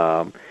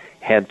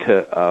had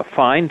to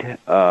find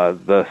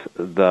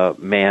the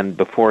man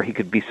before he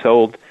could be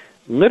sold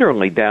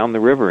literally down the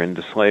river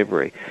into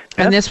slavery.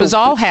 And this was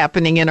all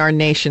happening in our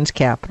nation's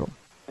capital.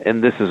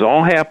 And this is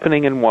all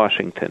happening in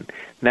Washington.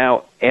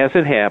 Now, as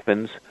it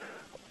happens,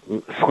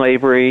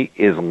 slavery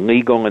is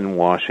legal in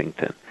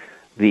Washington.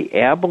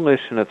 The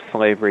abolition of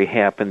slavery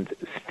happened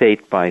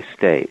state by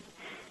state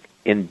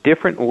in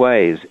different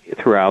ways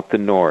throughout the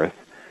North,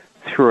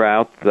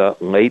 throughout the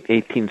late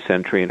 18th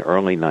century and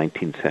early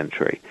 19th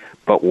century.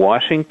 But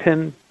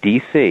Washington,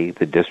 D.C.,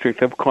 the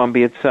District of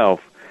Columbia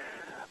itself,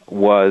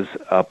 was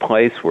a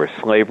place where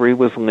slavery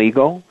was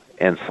legal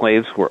and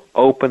slaves were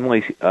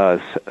openly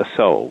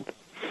sold.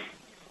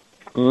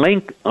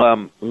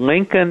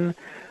 Lincoln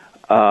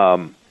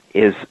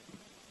is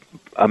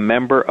a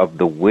member of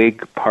the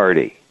Whig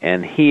Party,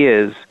 and he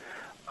is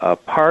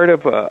part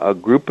of a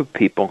group of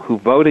people who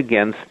vote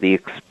against the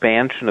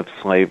expansion of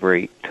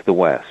slavery to the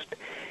West.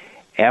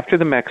 After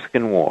the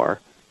Mexican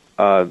War,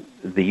 the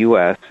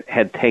U.S.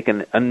 had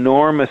taken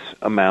enormous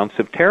amounts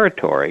of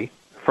territory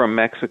from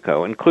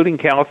Mexico, including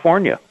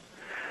California.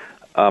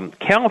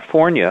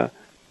 California,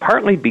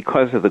 partly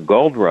because of the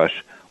gold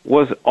rush,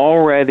 was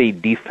already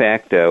de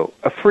facto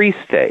a free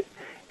state,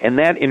 and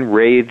that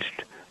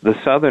enraged the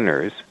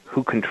Southerners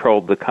who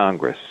controlled the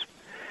Congress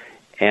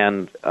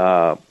and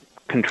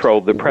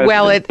controlled the presidency.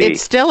 Well,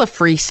 it's still a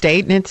free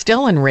state, and it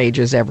still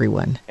enrages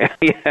everyone.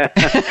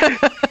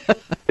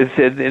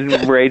 It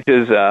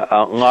enrages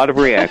a lot of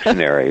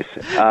reactionaries.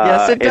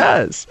 Yes, it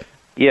does.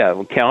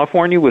 Yeah,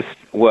 California was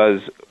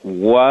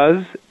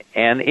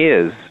and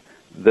is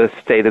the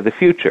state of the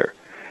future,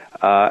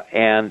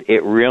 and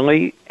it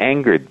really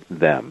angered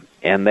them,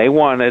 and they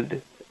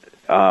wanted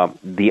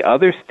the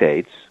other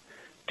states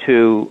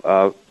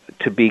to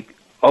be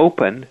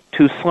open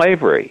to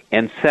slavery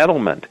and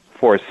settlement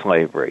for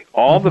slavery,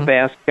 all the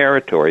vast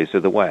territories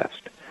of the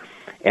West,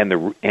 and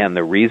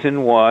the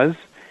reason was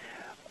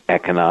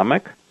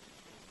economic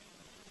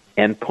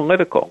and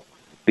political,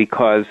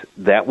 because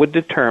that would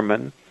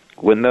determine,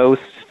 when those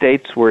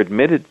states were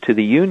admitted to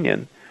the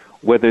Union,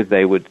 whether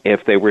they would,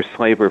 if they were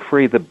slave or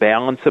free, the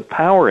balance of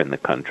power in the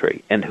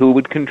country and who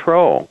would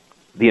control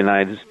the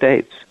United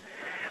States.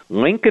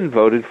 Lincoln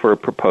voted for a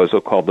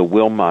proposal called the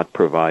Wilmot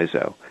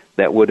Proviso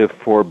that would have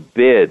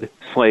forbid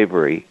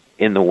slavery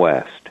in the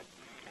West.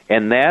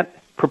 And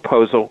that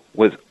proposal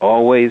was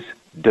always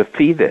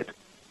defeated.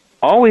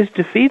 Always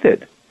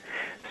defeated.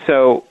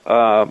 So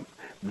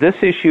this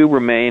issue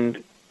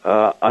remained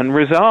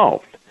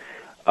unresolved.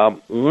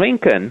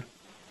 Lincoln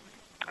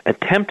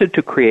attempted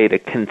to create a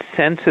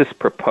consensus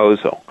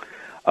proposal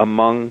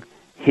among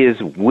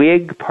his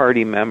Whig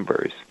Party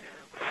members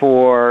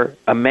for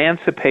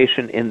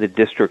emancipation in the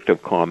District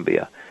of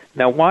Columbia.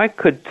 Now, why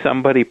could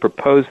somebody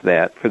propose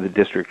that for the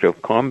District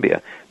of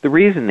Columbia? The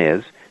reason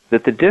is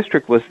that the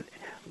district was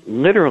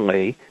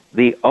literally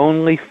the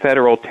only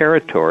federal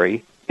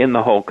territory in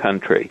the whole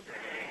country.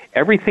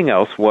 Everything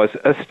else was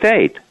a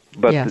state,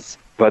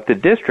 but the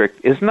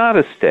district is not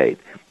a state.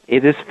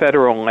 It is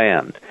federal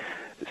land.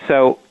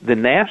 So the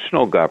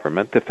national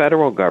government, the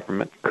federal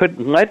government, could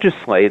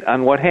legislate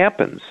on what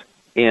happens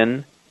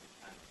in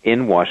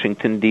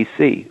Washington,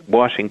 D.C.,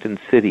 Washington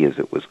City, as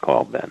it was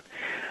called then.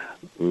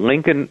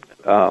 Lincoln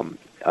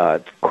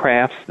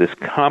crafts this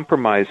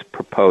compromise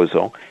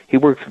proposal. He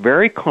works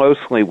very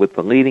closely with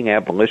the leading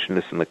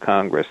abolitionists in the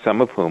Congress, some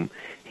of whom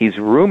he's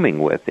rooming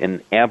with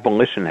in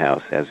Abolition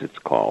House, as it's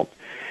called,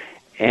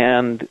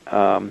 and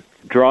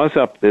draws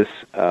up this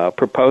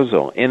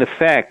proposal. In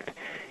effect,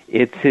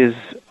 it's his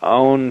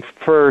own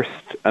first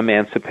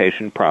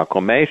Emancipation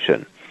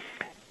Proclamation.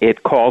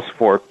 It calls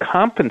for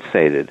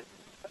compensated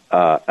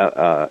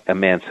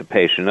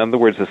emancipation. In other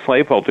words, the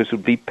slaveholders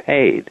would be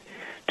paid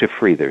to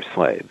free their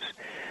slaves.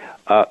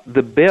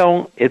 The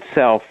bill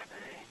itself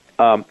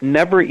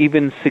never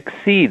even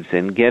succeeds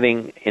in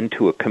getting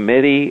into a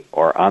committee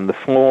or on the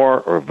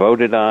floor or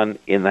voted on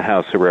in the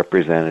House of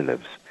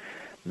Representatives.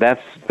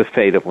 That's the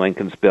fate of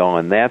Lincoln's bill,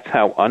 and that's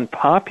how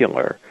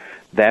unpopular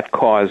that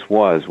cause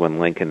was when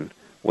Lincoln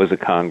was a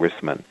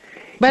congressman.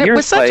 But it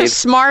was such a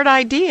smart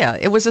idea.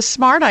 It was a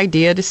smart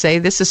idea to say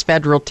this is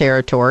federal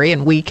territory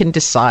and we can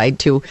decide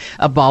to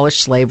abolish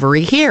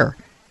slavery here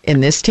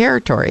in this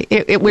territory.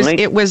 It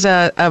was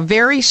a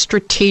very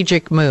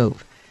strategic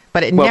move,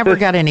 but it never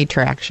got any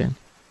traction.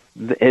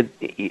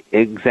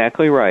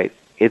 Exactly right.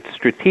 It's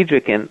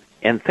strategic, and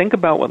and think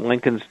about what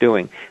Lincoln's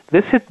doing.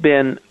 This had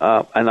been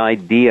an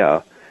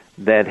idea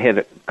that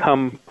had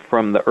come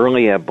from the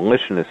early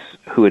abolitionists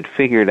who had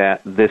figured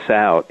this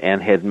out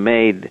and had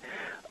made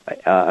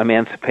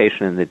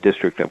emancipation in the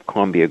District of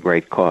Columbia a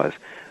great cause.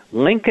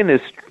 Lincoln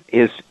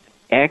is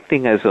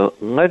acting as a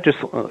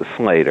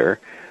legislator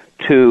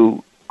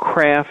to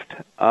craft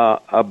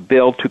a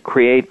bill to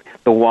create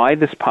the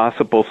widest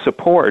possible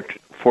support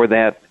for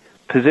that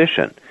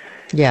position.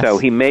 Yes. So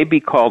he may be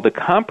called a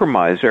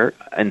compromiser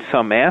in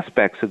some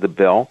aspects of the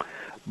bill,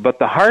 but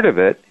the heart of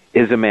it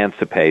is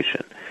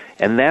emancipation.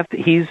 And that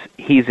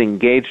he's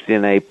engaged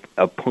in a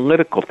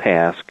political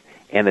task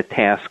and a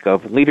task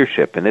of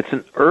leadership. And it's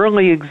an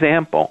early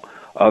example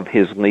of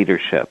his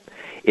leadership.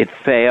 It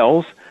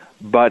fails,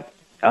 but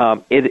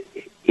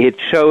it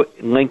shows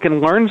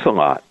Lincoln learns a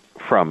lot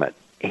from it.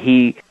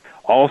 He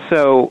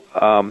also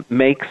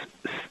makes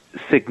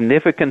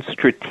significant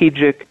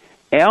strategic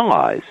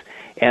allies,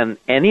 and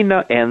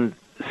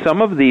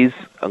some of these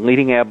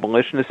leading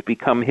abolitionists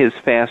become his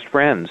fast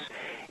friends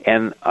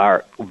and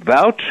are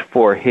vouch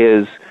for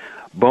his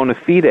bona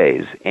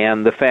fides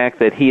and the fact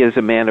that he is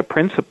a man of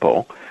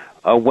principle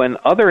when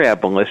other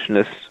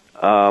abolitionists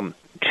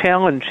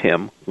challenge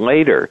him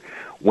later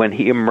when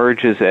he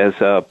emerges as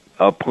a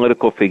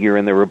political figure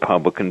in the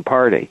Republican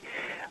Party.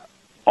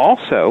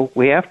 Also,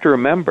 we have to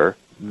remember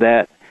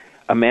that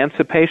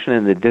emancipation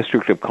in the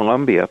District of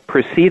Columbia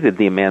preceded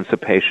the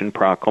Emancipation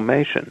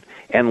Proclamation,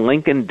 and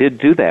Lincoln did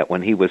do that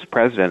when he was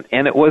president,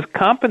 and it was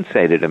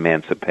compensated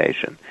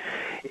emancipation.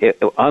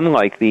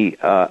 Unlike the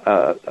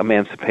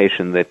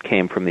emancipation that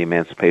came from the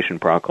Emancipation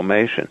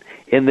Proclamation.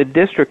 In the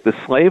district, the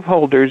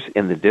slaveholders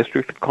in the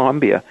District of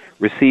Columbia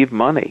received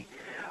money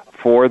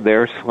for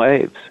their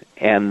slaves,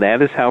 and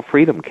that is how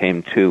freedom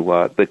came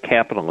to the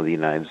capital of the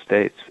United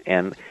States.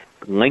 And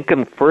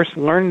Lincoln first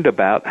learned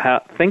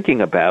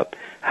thinking about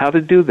how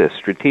to do this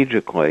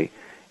strategically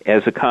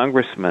as a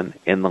congressman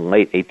in the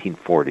late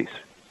 1840s.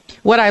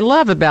 What I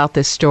love about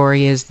this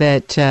story is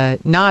that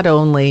not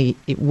only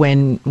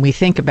when we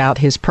think about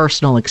his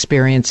personal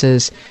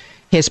experiences,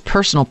 his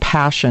personal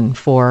passion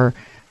for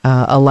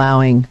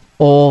allowing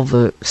all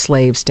the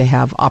slaves to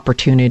have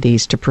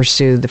opportunities to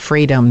pursue the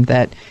freedom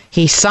that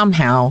he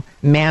somehow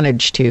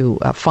managed to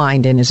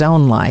find in his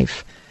own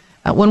life.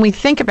 When we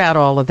think about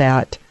all of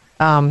that,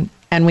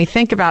 and we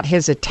think about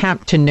his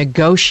attempt to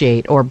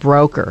negotiate or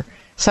broker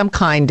some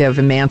kind of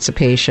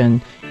emancipation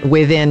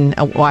within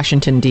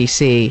Washington,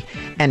 D.C.,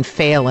 and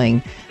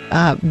failing,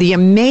 the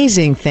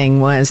amazing thing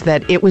was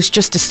that it was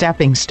just a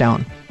stepping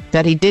stone,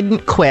 that he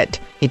didn't quit,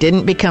 he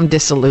didn't become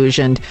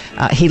disillusioned,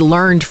 he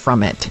learned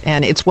from it,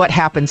 and it's what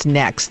happens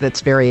next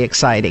that's very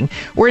exciting.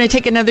 We're going to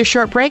take another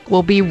short break.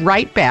 We'll be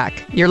right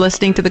back. You're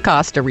listening to the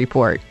Costa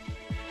Report.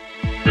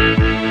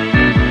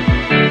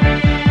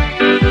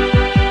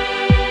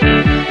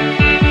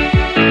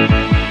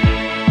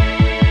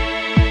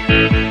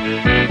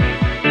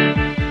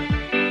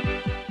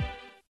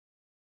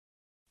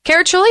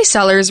 Caraccioli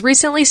Cellars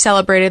recently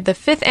celebrated the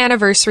 5th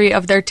anniversary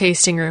of their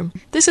tasting room.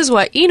 This is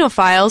what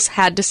Enophiles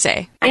had to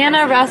say.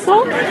 Anna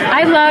Russell.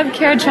 I love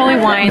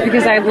Caraccioli wine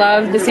because I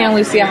love the Santa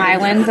Lucia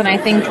Highlands, and I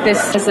think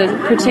this is a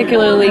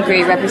particularly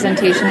great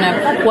representation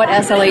of what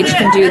SLH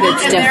can do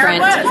that's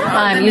different,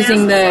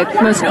 using the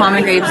most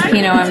common grapes,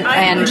 Pinot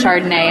and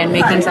Chardonnay, and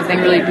making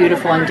something really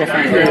beautiful and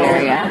different for the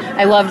area.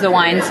 I love the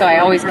wine, so I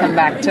always come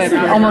back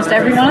to almost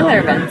every one of their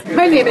events.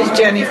 My name is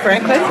Jenny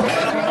Franklin.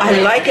 I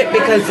like it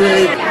because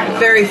it's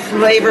very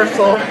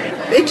flavorful.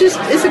 It just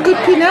is a good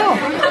Pinot.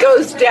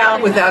 Goes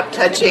down without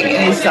touching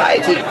any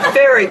sides. It's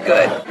very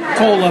good.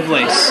 Cole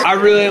Lovelace. I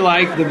really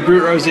like the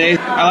Brut Rosé.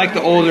 I like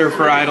the older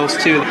varietals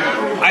too.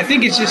 I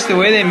think it's just the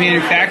way they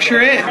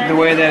manufacture it, the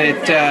way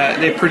that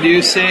they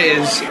produce it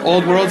is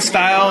old world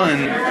style,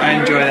 and I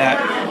enjoy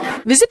that.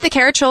 Visit the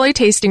Caraccioli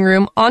Tasting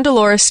Room on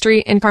Dolores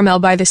Street in Carmel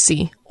by the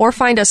Sea, or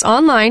find us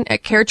online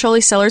at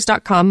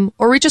caraccioliCellars.com,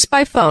 or reach us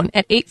by phone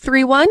at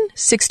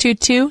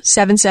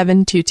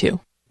 831-622-7722.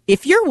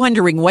 If you're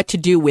wondering what to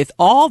do with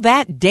all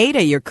that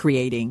data you're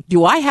creating,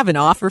 do I have an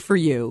offer for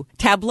you?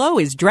 Tableau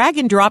is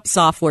drag-and-drop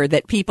software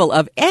that people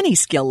of any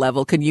skill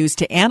level can use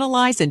to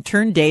analyze and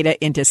turn data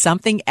into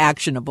something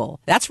actionable.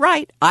 That's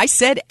right, I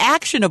said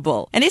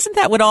actionable. And isn't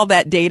that what all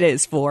that data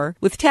is for?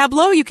 With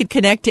Tableau, you can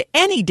connect to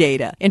any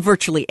data in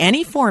virtually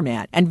any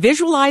format and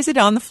visualize it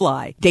on the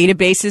fly.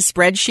 Databases,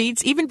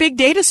 spreadsheets, even big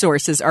data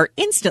sources are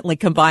instantly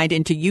combined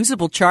into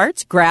usable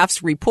charts,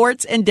 graphs,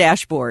 reports, and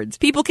dashboards.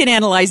 People can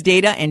analyze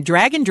data and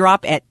drag and drop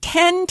at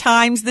 10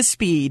 times the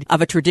speed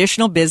of a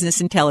traditional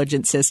business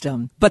intelligence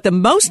system. But the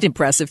most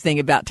impressive thing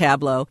about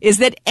Tableau is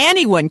that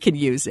anyone can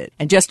use it.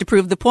 And just to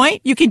prove the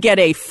point, you can get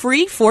a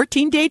free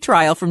 14-day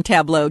trial from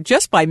Tableau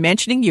just by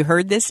mentioning you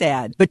heard this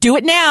ad. But do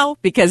it now,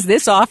 because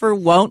this offer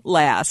won't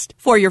last.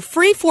 For your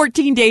free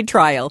 14-day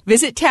trial,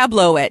 visit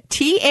Tableau at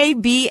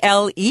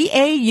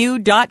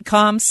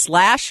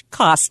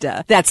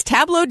tableau.com/Costa. That's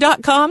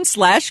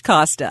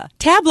tableau.com/Costa.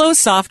 Tableau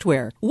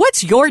software.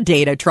 What's your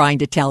data trying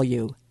to tell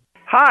you?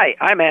 Hi,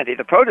 I'm Andy,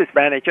 the produce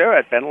manager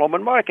at Ben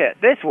Lomond Market.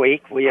 This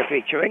week, we are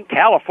featuring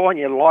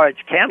California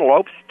large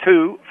cantaloupes,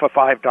 2 for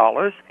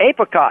 $5,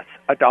 apricots,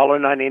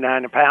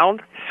 $1.99 a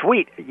pound,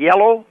 sweet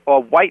yellow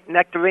or white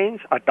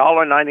nectarines,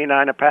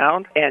 $1.99 a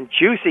pound, and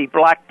juicy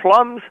black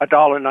plums,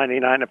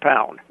 $1.99 a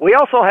pound. We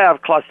also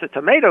have cluster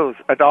tomatoes,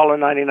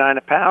 $1.99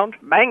 a pound,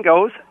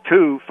 mangoes,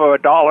 2 for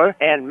 $1,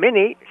 and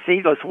mini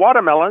seedless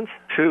watermelons,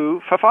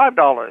 2 for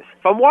 $5.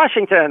 From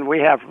Washington, we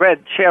have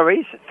red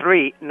cherries,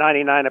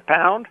 $3.99 a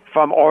pound.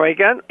 From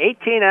Oregon,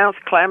 18-ounce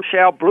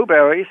clamshell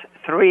blueberries,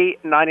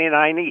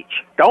 $3.99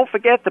 each. Don't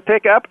forget to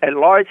pick up a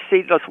large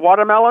seedless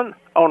watermelon,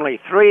 only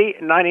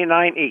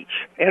 $3.99 each.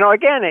 In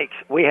organics,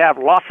 we have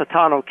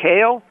Lusitano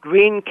kale,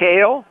 green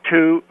kale,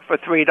 2 for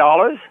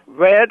 $3,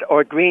 red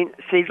or green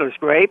seedless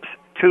grapes,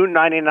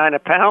 $2.99 a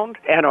pound,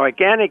 and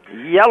organic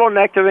yellow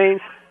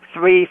nectarines,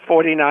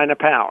 $3.49 a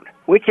pound.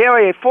 We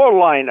carry a full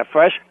line of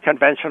fresh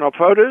conventional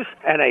produce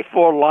and a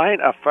full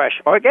line of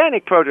fresh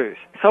organic produce.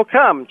 So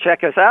come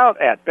check us out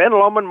at Ben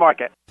Lomond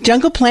Market.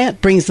 Jungle Plant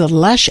brings the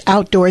lush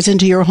outdoors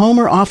into your home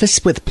or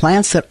office with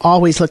plants that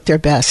always look their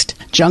best.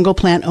 Jungle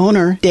Plant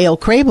owner Dale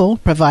Crable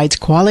provides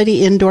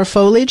quality indoor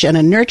foliage and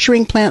a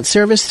nurturing plant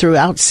service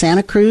throughout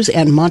Santa Cruz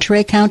and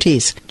Monterey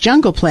counties.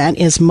 Jungle Plant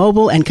is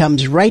mobile and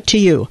comes right to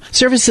you.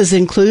 Services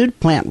include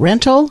plant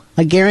rental,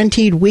 a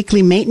guaranteed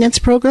weekly maintenance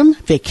program,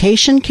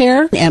 vacation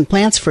care, and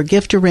plants for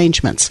gift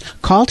arrangements.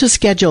 Call to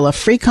schedule a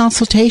free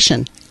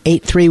consultation.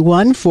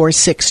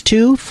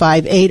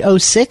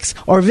 831-462-5806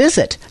 or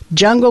visit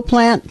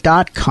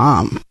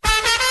jungleplant.com.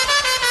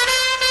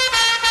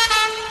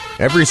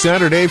 Every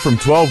Saturday from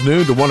 12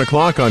 noon to 1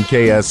 o'clock on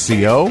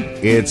KSCO,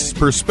 it's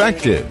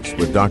Perspectives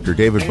with Dr.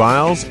 David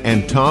Biles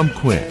and Tom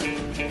Quinn.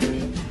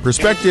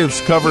 Perspectives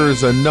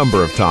covers a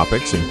number of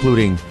topics,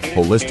 including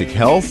holistic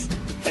health,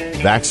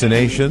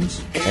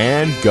 vaccinations,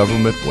 and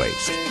government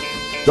waste.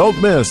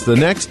 Don't miss the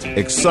next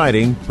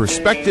exciting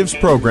Perspectives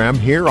program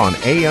here on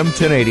AM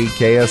 1080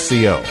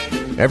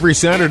 KSCO. Every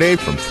Saturday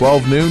from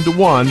 12 noon to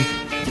 1,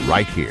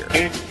 right here.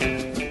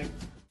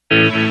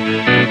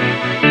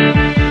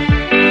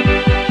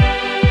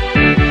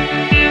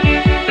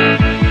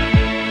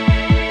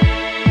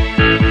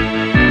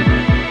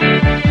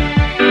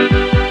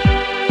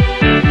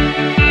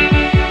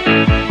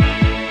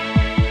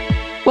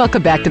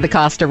 Welcome back to the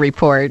Costa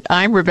Report.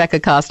 I'm Rebecca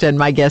Costa, and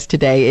my guest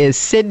today is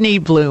Sidney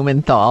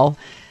Blumenthal.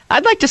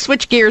 I'd like to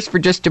switch gears for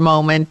just a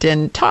moment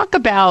and talk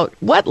about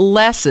what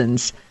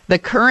lessons the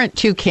current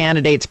two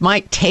candidates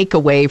might take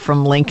away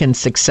from Lincoln's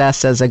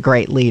success as a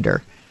great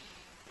leader.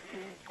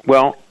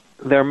 Well,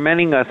 there are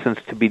many lessons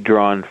to be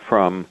drawn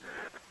from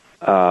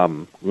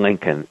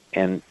Lincoln,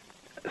 and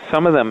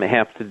some of them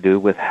have to do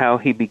with how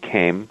he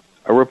became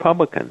a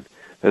Republican.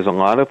 There's a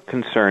lot of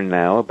concern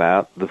now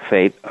about the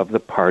fate of the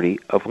party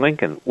of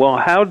Lincoln. Well,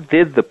 how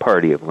did the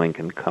party of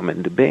Lincoln come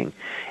into being?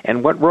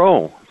 And what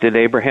role did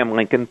Abraham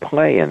Lincoln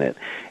play in it?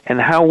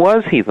 And how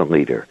was he the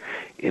leader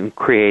in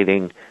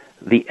creating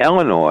the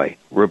Illinois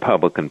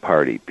Republican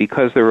Party?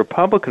 Because the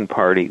Republican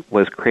Party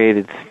was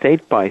created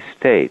state by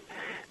state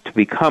to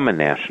become a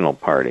national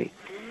party.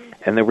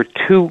 And there were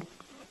two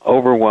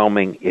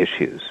overwhelming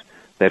issues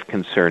that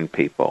concerned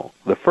people.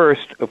 The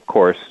first, of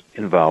course,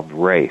 involved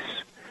race.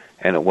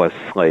 And it was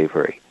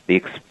slavery, the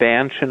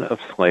expansion of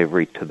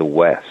slavery to the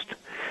West,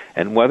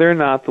 and whether or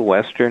not the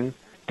Western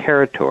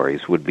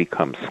territories would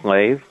become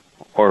slave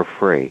or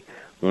free.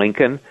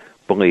 Lincoln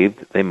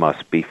believed they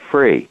must be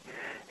free.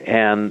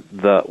 And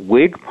the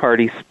Whig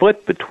Party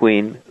split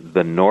between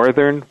the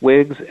Northern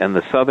Whigs and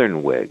the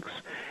Southern Whigs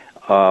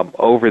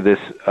over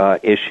this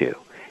issue.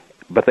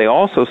 But they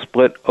also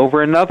split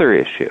over another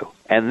issue.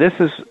 And this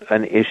is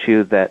an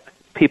issue that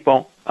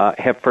people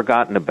have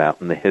forgotten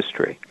about in the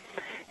history.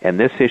 And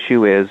this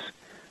issue is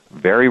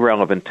very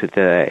relevant to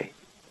today,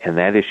 and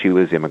that issue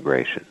is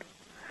immigration.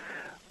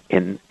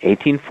 In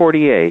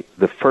 1848,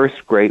 the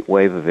first great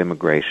wave of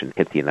immigration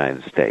hit the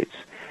United States.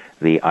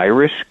 The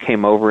Irish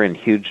came over in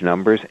huge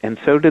numbers, and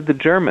so did the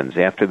Germans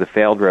after the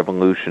failed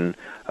revolution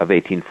of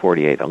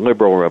 1848, a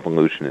liberal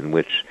revolution in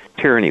which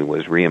tyranny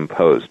was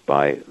reimposed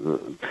by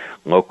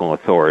local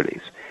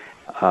authorities.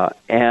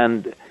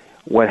 And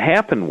what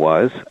happened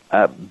was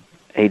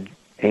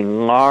a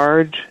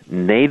large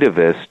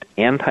nativist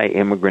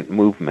anti-immigrant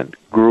movement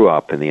grew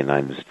up in the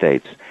United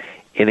States.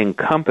 It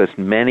encompassed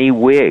many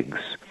Whigs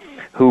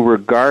who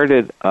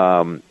regarded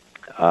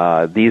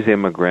these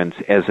immigrants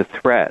as a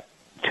threat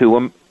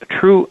to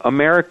true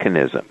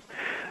Americanism.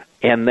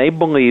 And they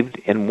believed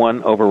in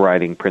one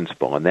overriding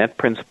principle, and that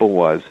principle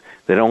was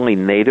that only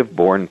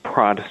native-born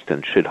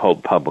Protestants should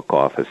hold public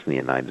office in the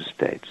United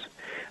States.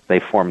 They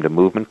formed a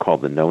movement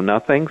called the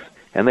Know-Nothings,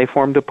 and they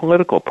formed a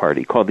political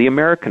party called the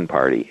American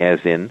Party,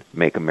 as in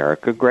Make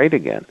America Great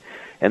Again.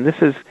 And this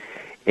is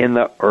in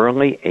the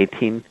early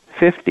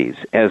 1850s,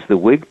 as the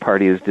Whig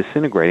Party is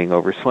disintegrating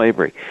over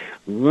slavery.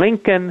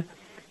 Lincoln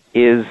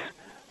is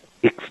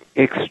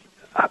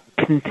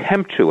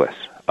contemptuous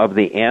of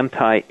the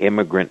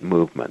anti-immigrant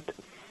movement.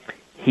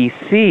 He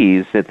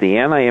sees that the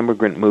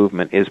anti-immigrant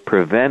movement is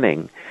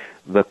preventing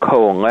the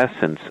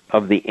coalescence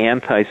of the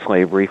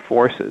anti-slavery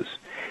forces.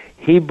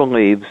 He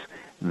believes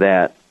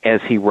that,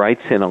 as he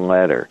writes in a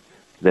letter,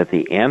 that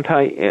the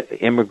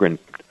anti-immigrant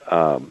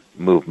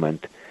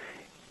movement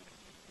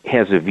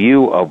has a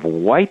view of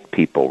white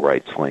people,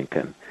 writes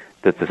Lincoln,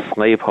 that the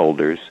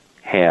slaveholders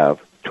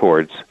have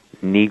towards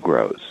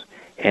Negroes.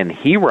 And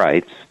he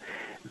writes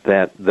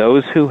that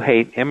those who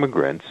hate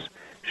immigrants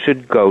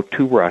should go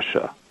to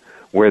Russia,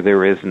 where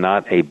there is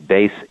not a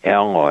base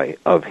alloy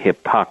of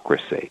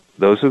hypocrisy.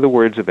 Those are the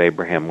words of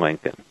Abraham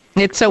Lincoln.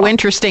 It's so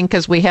interesting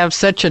because we have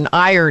such an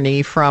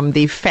irony from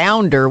the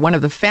founder, one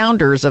of the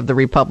founders of the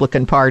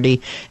Republican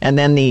Party, and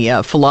then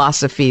the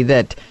philosophy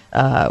that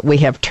we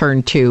have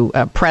turned to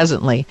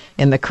presently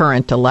in the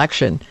current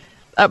election.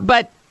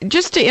 But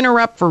just to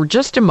interrupt for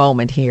just a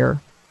moment here,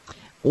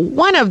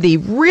 one of the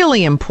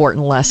really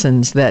important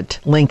lessons that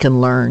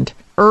Lincoln learned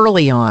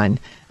early on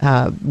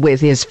with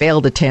his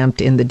failed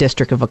attempt in the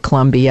District of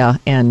Columbia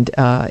and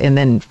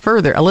then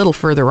a little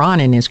further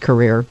on in his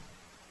career,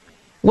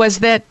 was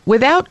that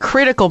without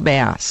critical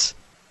mass,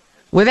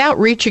 without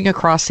reaching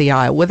across the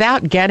aisle,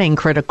 without getting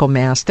critical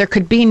mass, there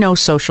could be no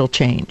social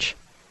change.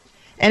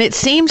 And it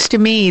seems to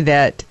me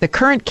that the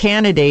current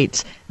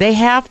candidates, they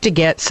have to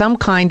get some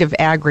kind of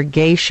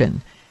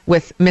aggregation.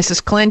 With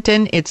Mrs.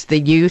 Clinton, it's the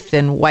youth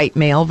and white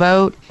male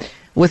vote.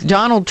 With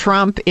Donald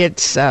Trump,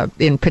 it's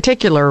in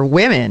particular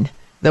women,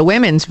 the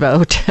women's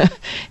vote,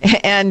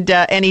 and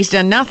he's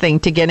done nothing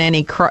to get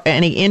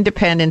any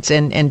independents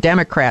and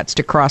Democrats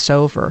to cross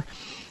over.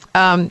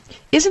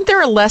 Isn't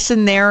there a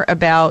lesson there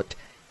about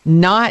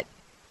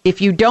if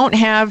you don't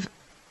have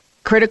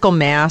critical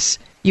mass,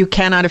 you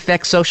cannot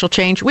affect social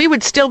change? We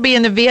would still be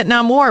in the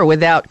Vietnam War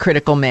without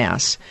critical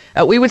mass.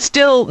 We would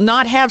still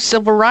not have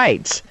civil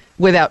rights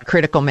without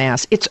critical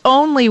mass. It's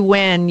only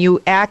when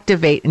you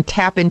activate and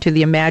tap into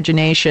the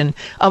imagination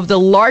of the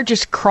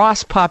largest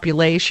cross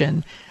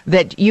population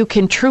that you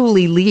can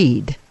truly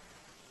lead.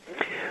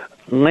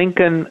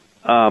 Lincoln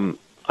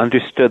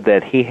understood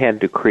that he had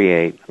to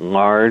create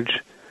large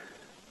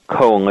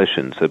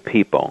coalitions of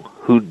people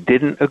who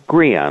didn't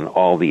agree on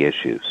all the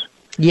issues.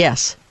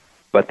 Yes.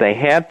 But they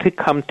had to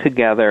come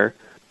together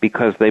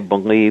because they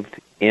believed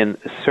in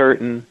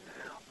certain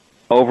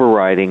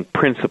overriding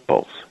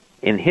principles.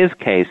 In his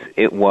case,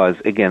 it was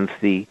against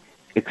the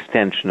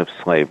extension of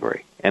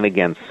slavery and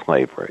against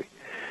slavery.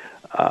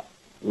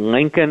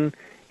 Lincoln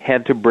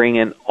had to bring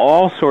in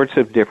all sorts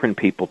of different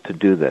people to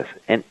do this.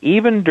 And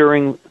even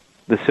during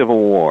the Civil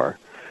War,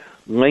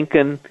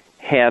 Lincoln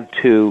had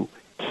to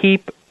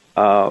keep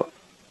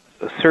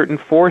certain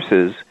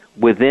forces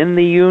within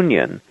the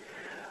Union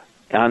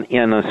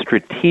in a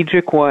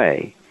strategic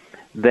way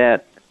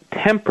that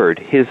tempered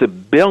his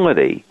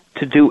ability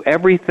to do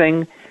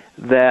everything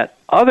that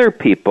other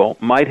people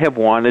might have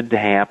wanted to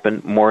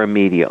happen more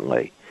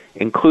immediately,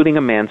 including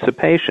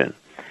emancipation.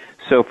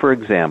 So, for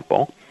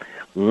example,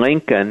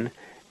 Lincoln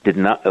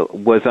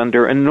was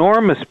under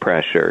enormous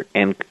pressure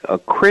and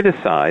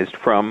criticized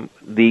from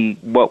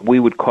what we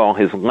would call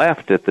his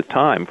left at the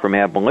time, from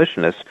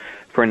abolitionists,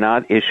 for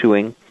not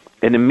issuing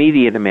an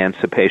immediate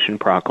emancipation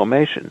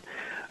proclamation.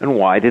 And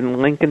why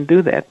didn't Lincoln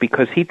do that?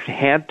 Because he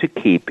had to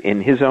keep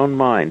in his own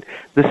mind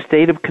the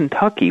state of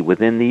Kentucky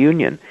within the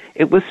Union.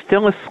 It was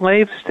still a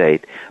slave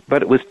state,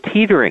 but it was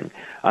teetering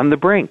on the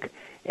brink.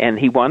 And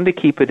he wanted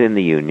to keep it in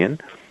the Union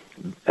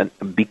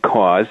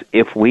because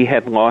if we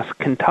had lost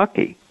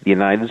Kentucky, the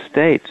United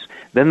States,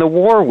 then the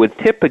war would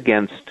tip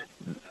against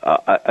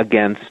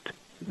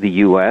the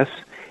U.S.,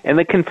 and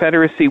the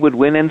Confederacy would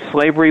win and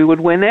slavery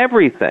would win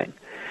everything.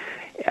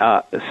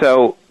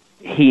 So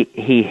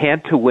he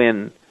had to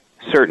win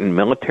certain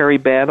military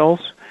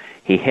battles.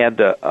 He had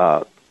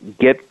to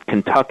get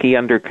Kentucky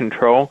under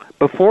control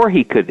before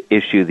he could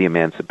issue the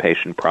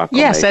Emancipation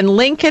Proclamation. Yes, and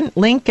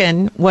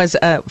Lincoln was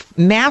a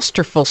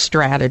masterful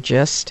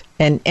strategist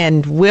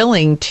and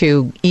willing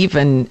to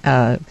even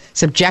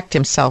subject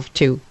himself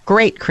to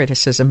great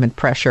criticism and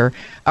pressure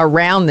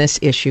around this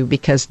issue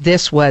because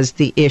this was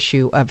the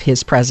issue of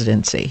his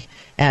presidency,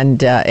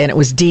 and it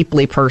was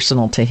deeply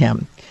personal to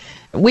him.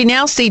 We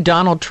now see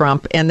Donald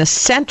Trump, and the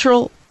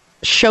central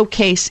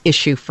showcase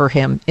issue for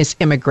him is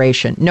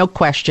immigration. No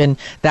question,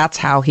 that's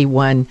how he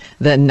won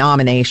the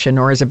nomination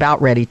or is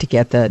about ready to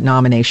get the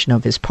nomination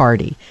of his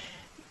party.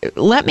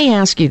 Let me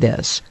ask you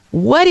this.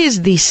 What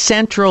is the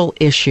central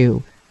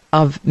issue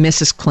of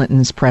Mrs.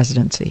 Clinton's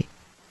presidency?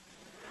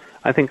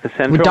 I think the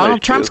central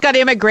Donald Trump's got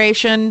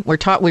immigration. We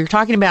were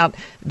talking about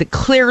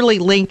clearly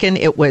Lincoln.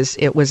 It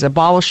was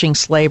abolishing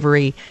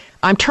slavery.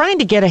 I'm trying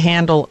to get a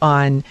handle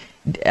on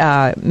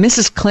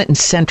Mrs.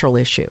 Clinton's central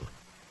issue.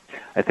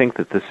 I think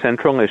that the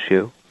central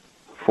issue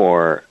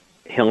for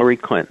Hillary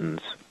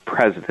Clinton's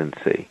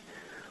presidency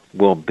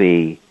will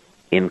be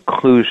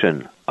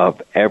inclusion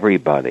of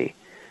everybody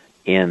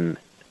in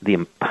the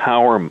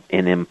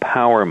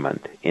empowerment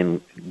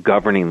in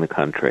governing the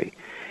country.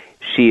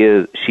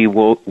 She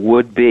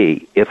would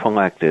be, if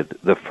elected,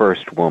 the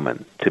first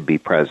woman to be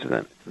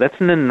president. That's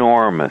an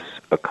enormous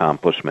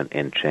accomplishment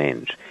and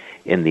change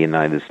in the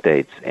United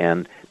States,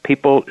 and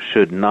people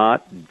should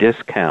not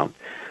discount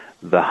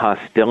the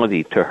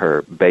hostility to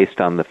her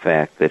based on the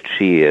fact that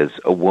she is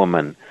a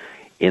woman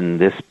in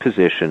this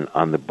position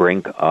on the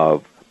brink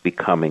of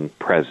becoming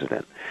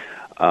president.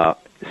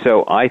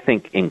 So I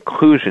think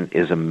inclusion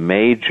is a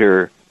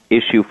major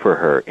issue for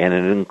her, and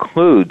it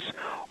includes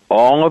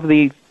all of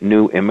the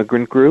new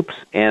immigrant groups,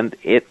 and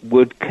it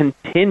would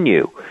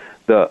continue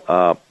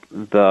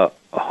the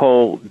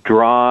whole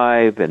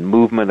drive and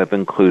movement of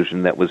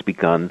inclusion that was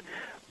begun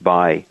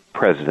by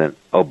President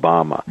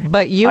Obama.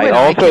 But you and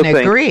I can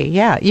agree.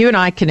 Yeah, you and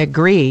I can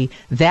agree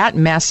that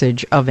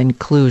message of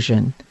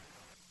inclusion,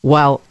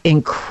 while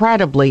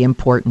incredibly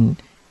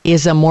important,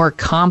 is a more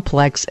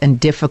complex and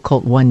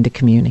difficult one to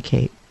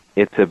communicate.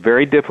 It's a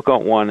very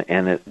difficult one,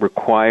 and it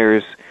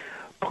requires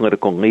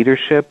political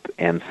leadership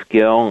and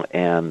skill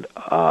and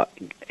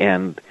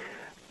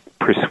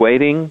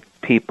persuading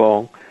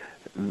people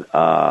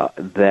of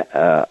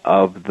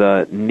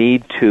the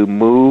need to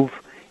move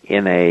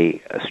in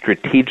a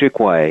strategic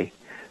way,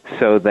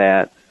 so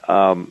that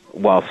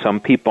while some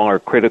people are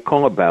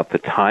critical about the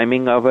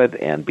timing of it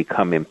and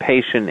become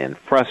impatient and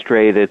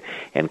frustrated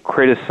and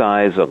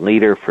criticize a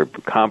leader for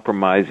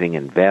compromising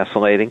and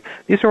vacillating,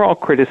 these are all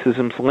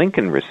criticisms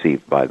Lincoln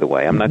received, by the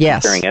way. I'm not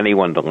comparing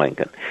anyone to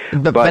Lincoln.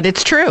 But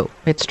it's true.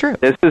 It's true.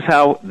 This is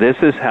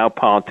how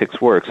politics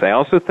works. I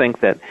also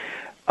think that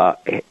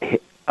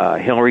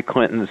Hillary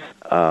Clinton's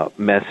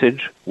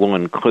message will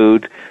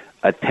include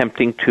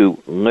attempting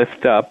to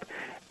lift up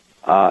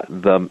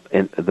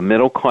the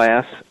middle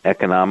class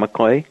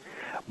economically,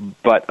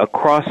 but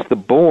across the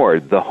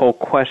board, the whole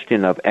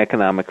question of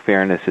economic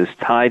fairness is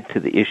tied to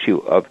the issue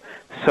of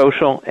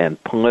social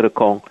and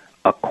political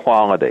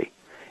equality,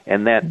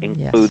 and that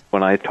includes,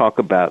 when I talk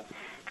about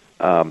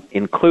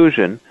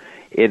inclusion,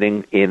 it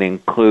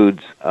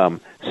includes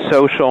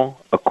social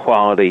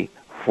equality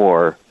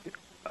for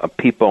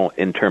people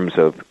in terms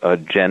of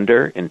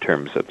gender, in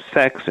terms of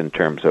sex, in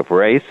terms of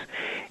race,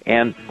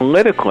 and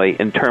politically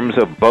in terms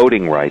of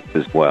voting rights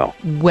as well.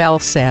 Well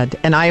said.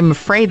 And I'm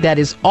afraid that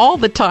is all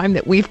the time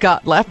that we've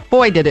got left.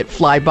 Boy, did it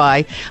fly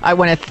by. I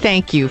want to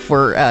thank you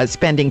for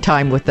spending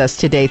time with us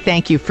today.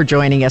 Thank you for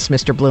joining us,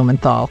 Mr.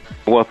 Blumenthal.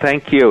 Well,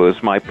 thank you. It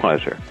was my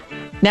pleasure.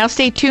 Now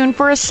stay tuned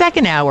for a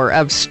second hour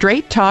of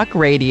Straight Talk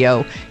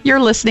Radio. You're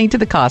listening to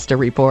the Costa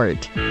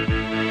Report.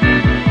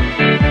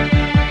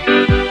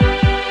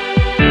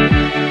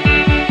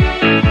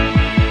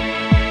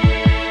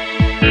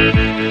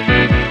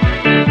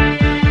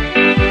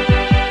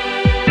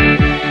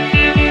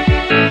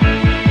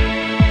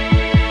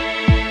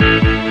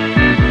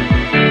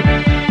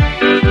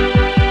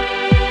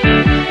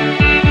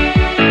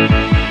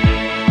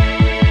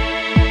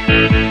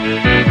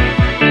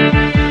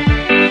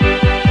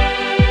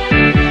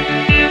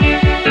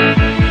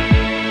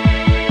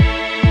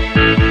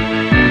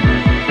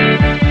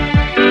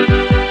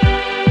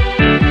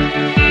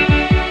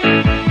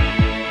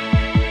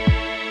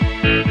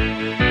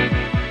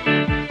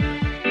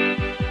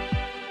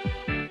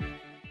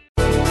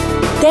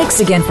 Thanks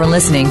again for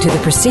listening to the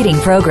preceding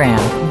program,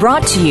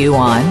 brought to you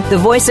on the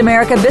Voice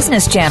America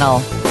Business Channel.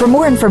 For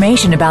more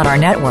information about our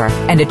network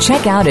and to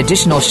check out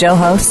additional show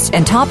hosts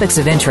and topics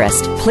of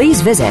interest,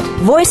 please visit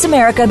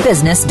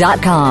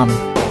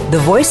voiceamericabusiness.com. The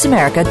Voice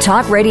America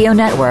Talk Radio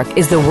Network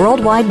is the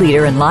worldwide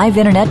leader in live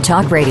Internet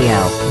talk radio.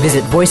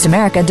 Visit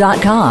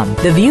voiceamerica.com.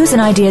 The views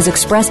and ideas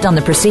expressed on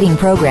the preceding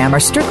program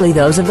are strictly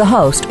those of the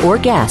host or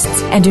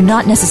guests and do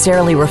not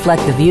necessarily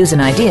reflect the views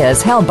and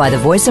ideas held by the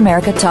Voice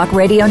America Talk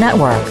Radio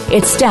Network,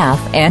 its staff,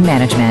 and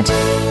management.